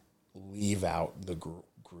should leave out the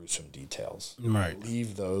gruesome details. Right.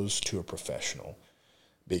 Leave those to a professional,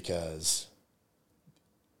 because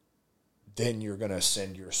then you're going to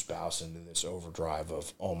send your spouse into this overdrive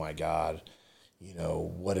of, oh my God, you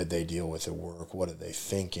know, what did they deal with at work? What are they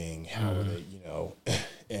thinking? How are they, you know,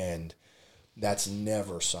 and that's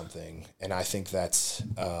never something. And I think that's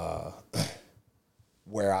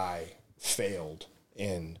where I failed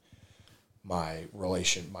in my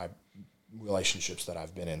relationships that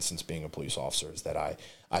I've been in since being a police officer, is that I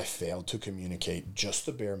failed to communicate just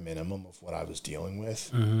the bare minimum of what I was dealing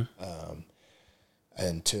with.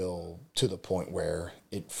 until to the point where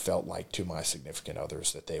it felt like to my significant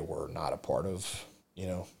others that they were not a part of,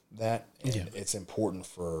 that. And it's important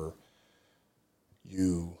for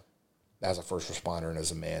you as a first responder and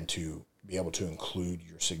as a man to be able to include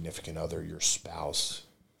your significant other, your spouse,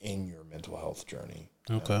 in your mental health journey.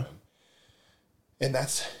 Okay. And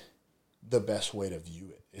that's the best way to view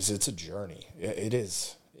it, is it's a journey. It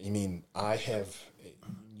is. I mean,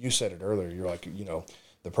 you said it earlier, you're like,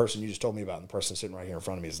 the person you just told me about and the person sitting right here in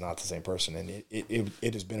front of me is not the same person. And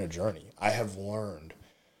it has been a journey. I have learned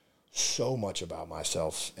so much about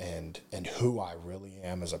myself and who I really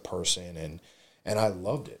am as a person. And I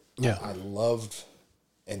loved it. Yeah. I loved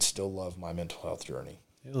and still love my mental health journey.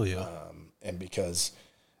 Hell yeah. And because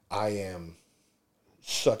I am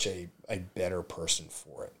such a better person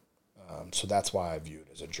for it. So that's why I view it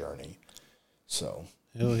as a journey. So.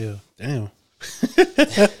 Hell yeah. Damn.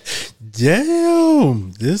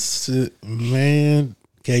 Damn. This, man,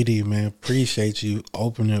 KD, man, appreciate you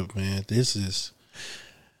opening up, man.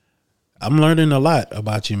 I'm learning a lot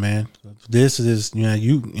about you, man. This is,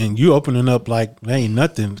 you opening up like there ain't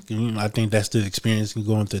nothing. I think that's the experience,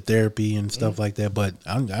 going to therapy and stuff like that. But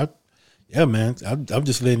I'm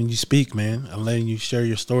just letting you speak, man. I'm letting you share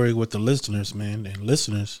your story with the listeners, man. And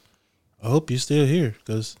listeners, I hope you're still here,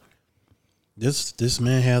 because this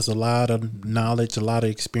man has a lot of knowledge, a lot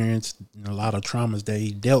of experience, and a lot of traumas that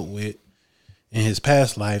he dealt with in his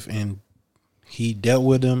past life, and he dealt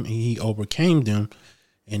with them, and he overcame them.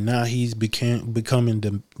 And now he became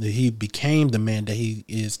the man that he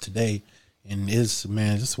is today. And it's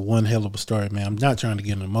one hell of a story, man. I'm not trying to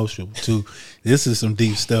get emotional too. This is some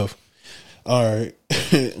deep stuff. All right.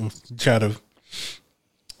 Try to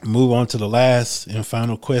move on to the last and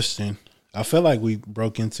final question. I feel like we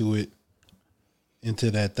broke into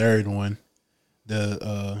that third one.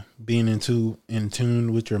 The being in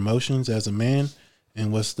tune with your emotions as a man,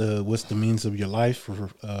 and what's the means of your life for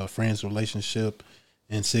friends, relationship,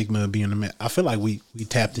 and Sigma being a man. I feel like we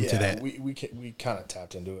tapped into that. We kind of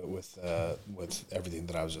tapped into it with everything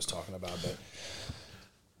that I was just talking about.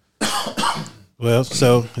 But well,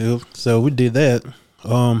 so we did that.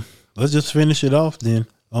 Let's just finish it off then.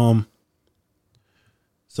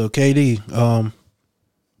 So KD,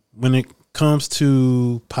 when it comes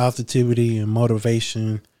to positivity and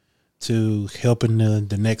motivation to helping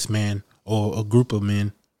the next man or a group of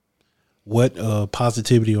men, what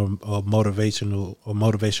positivity or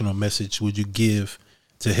motivational message would you give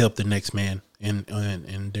to help the next man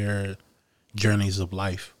in their journeys of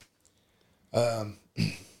life?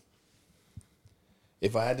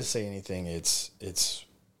 If I had to say anything, it's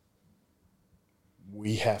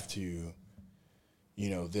we have to,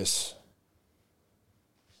 this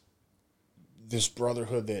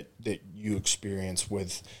brotherhood that you experience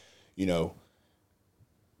with, you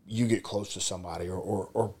get close to somebody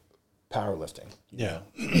or powerlifting.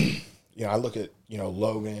 I look at,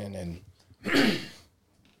 Logan and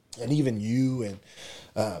even you and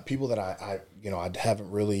people that I haven't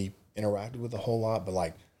really interacted with a whole lot, but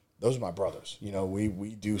like, those are my brothers.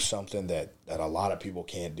 We do something that a lot of people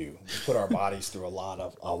can't do. We put our bodies through a lot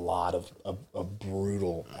of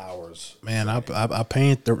brutal hours. Man, I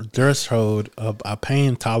pain threshold of our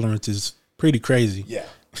pain tolerance is pretty crazy. Yeah,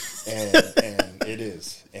 and it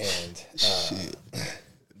is, and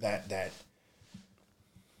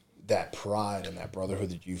that pride and that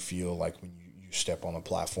brotherhood that you feel like when you step on a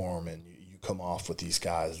platform and you come off with these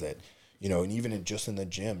guys that, and even just in the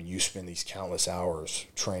gym, you spend these countless hours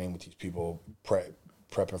training with these people,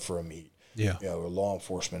 prepping for a meet. Yeah. Law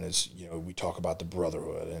enforcement is, we talk about the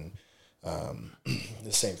brotherhood, and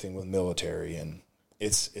the same thing with military. And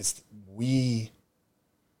we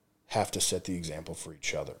have to set the example for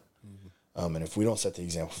each other. Mm-hmm. And if we don't set the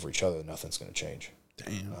example for each other, nothing's going to change.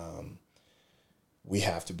 Damn. We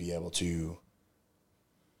have to be able to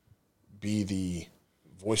be the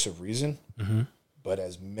voice of reason. Mm-hmm. But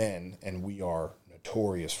as men, and we are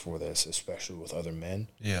notorious for this, especially with other men,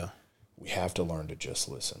 we have to learn to just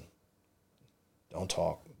listen. Don't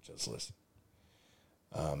talk, just listen.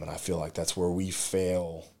 And I feel like that's where we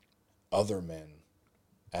fail other men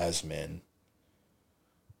as men.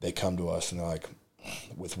 They come to us and they're like,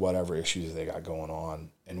 with whatever issues they got going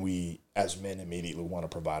on, and we, as men, immediately want to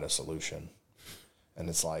provide a solution. And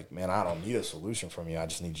it's like, man, I don't need a solution from you. I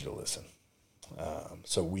just need you to listen.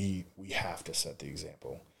 So we have to set the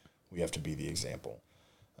example. We have to be the example,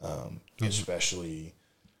 especially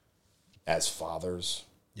as fathers,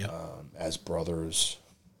 as brothers,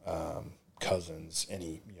 cousins,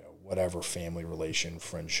 any, whatever family relation,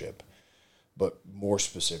 friendship. But more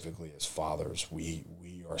specifically as fathers, we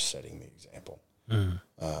are setting the example.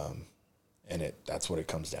 And that's what it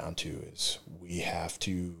comes down to, is we have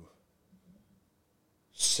to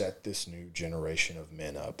set this new generation of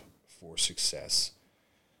men up for success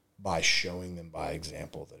by showing them by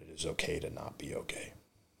example that it is okay to not be okay.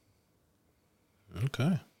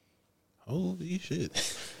 Okay. Holy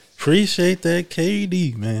shit. Appreciate that,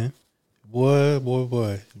 KD, man. Boy,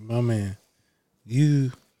 my man.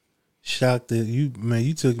 You shocked it. You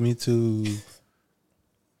took me to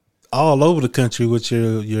all over the country with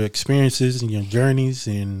your experiences and your journeys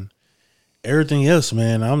and everything else,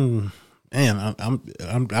 man. I'm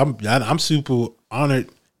super honored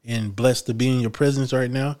and blessed to be in your presence right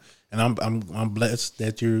now, and I'm blessed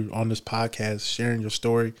that you're on this podcast sharing your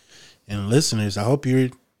story. And listeners, I hope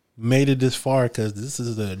you made it this far, because this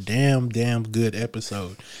is a damn good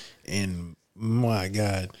episode. And my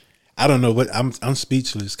God, I don't know what I'm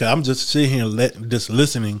speechless, because I'm just sitting here just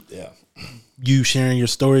listening. Yeah. You sharing your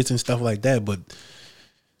stories and stuff like that, but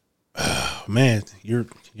man, you're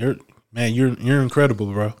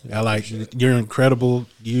incredible, bro. You're incredible.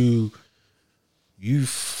 You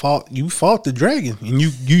fought the dragon, and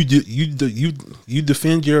you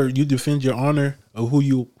defend your honor of who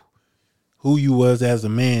you was as a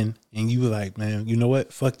man, and you were like, man, you know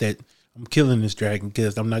what? Fuck that. I'm killing this dragon,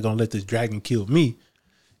 because I'm not gonna let this dragon kill me.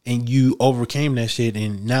 And you overcame that shit,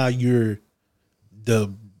 and now you're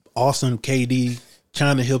the awesome KD,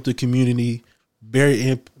 trying to help the community. Very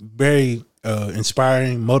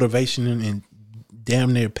inspiring, motivational, and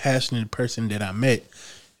damn near passionate person that I met.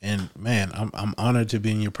 And man, I'm honored to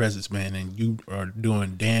be in your presence, man. And you are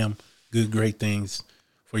doing damn good, great things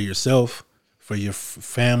for yourself, for your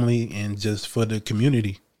family, and just for the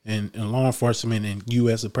community and law enforcement, and you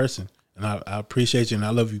as a person. And I appreciate you, and I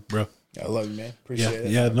love you, bro. I love you, man. Appreciate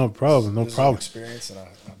it. Yeah, no problem. This was an experience, and I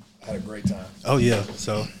had a great time. Oh yeah.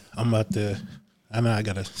 So I'm about to. I know I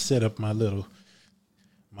gotta set up my little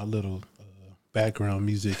background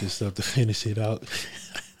music and stuff to finish it out.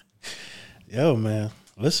 Yo, man,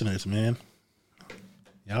 listeners, man,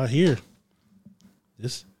 y'all here?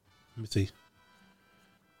 Let me see.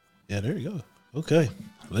 Yeah, there you go. Okay,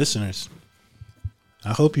 listeners,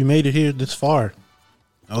 I hope you made it here this far.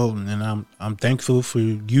 Oh, and I'm thankful for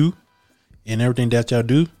you and everything that y'all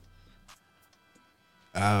do.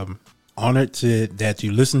 I'm honored that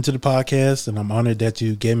you listened to the podcast, and I'm honored that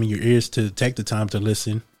you gave me your ears to take the time to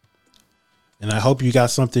listen. And I hope you got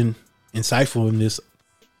something insightful in this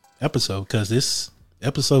episode, because this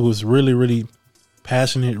episode was really, really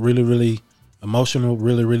passionate, really, really emotional,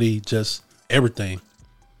 really, really just everything.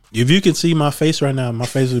 If you can see my face right now, my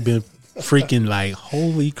face would have been freaking like,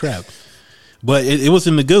 holy crap. But it was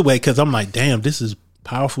in a good way, because I'm like, damn, this is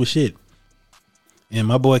powerful shit. And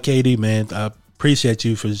my boy KD, man, I appreciate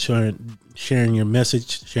you for sharing your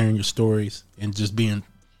message, sharing your stories, and just being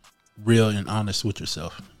real and honest with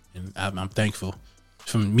yourself. And I'm thankful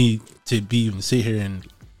for me to be even sit here and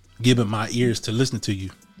give it my ears to listen to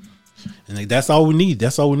you. And like, that's all we need.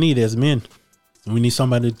 That's all we need as men. And we need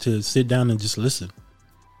somebody to sit down and just listen,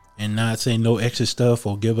 and not say no extra stuff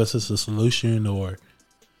or give us a solution or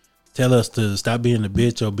tell us to stop being a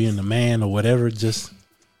bitch or being a man or whatever.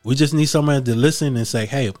 We just need somebody to listen and say,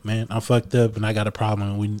 hey, man, I'm fucked up and I got a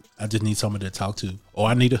problem. And I just need somebody to talk to, or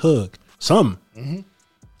I need a hug, something. Mm-hmm.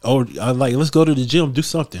 Or let's go to the gym, do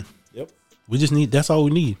something. Yep. That's all we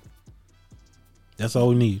need. That's all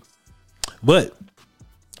we need. But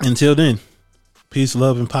until then, peace,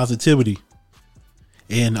 love, and positivity.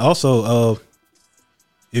 And also,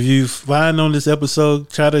 if you find on this episode,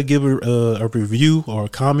 try to give a review or a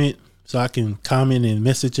comment, so I can comment and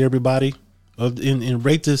message everybody and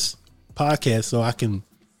rate this podcast, so I can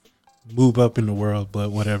move up in the world. But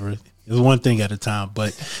whatever. It's one thing at a time.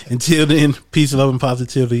 But until then, peace, love, and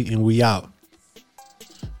positivity, and we out.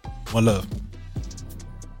 One love.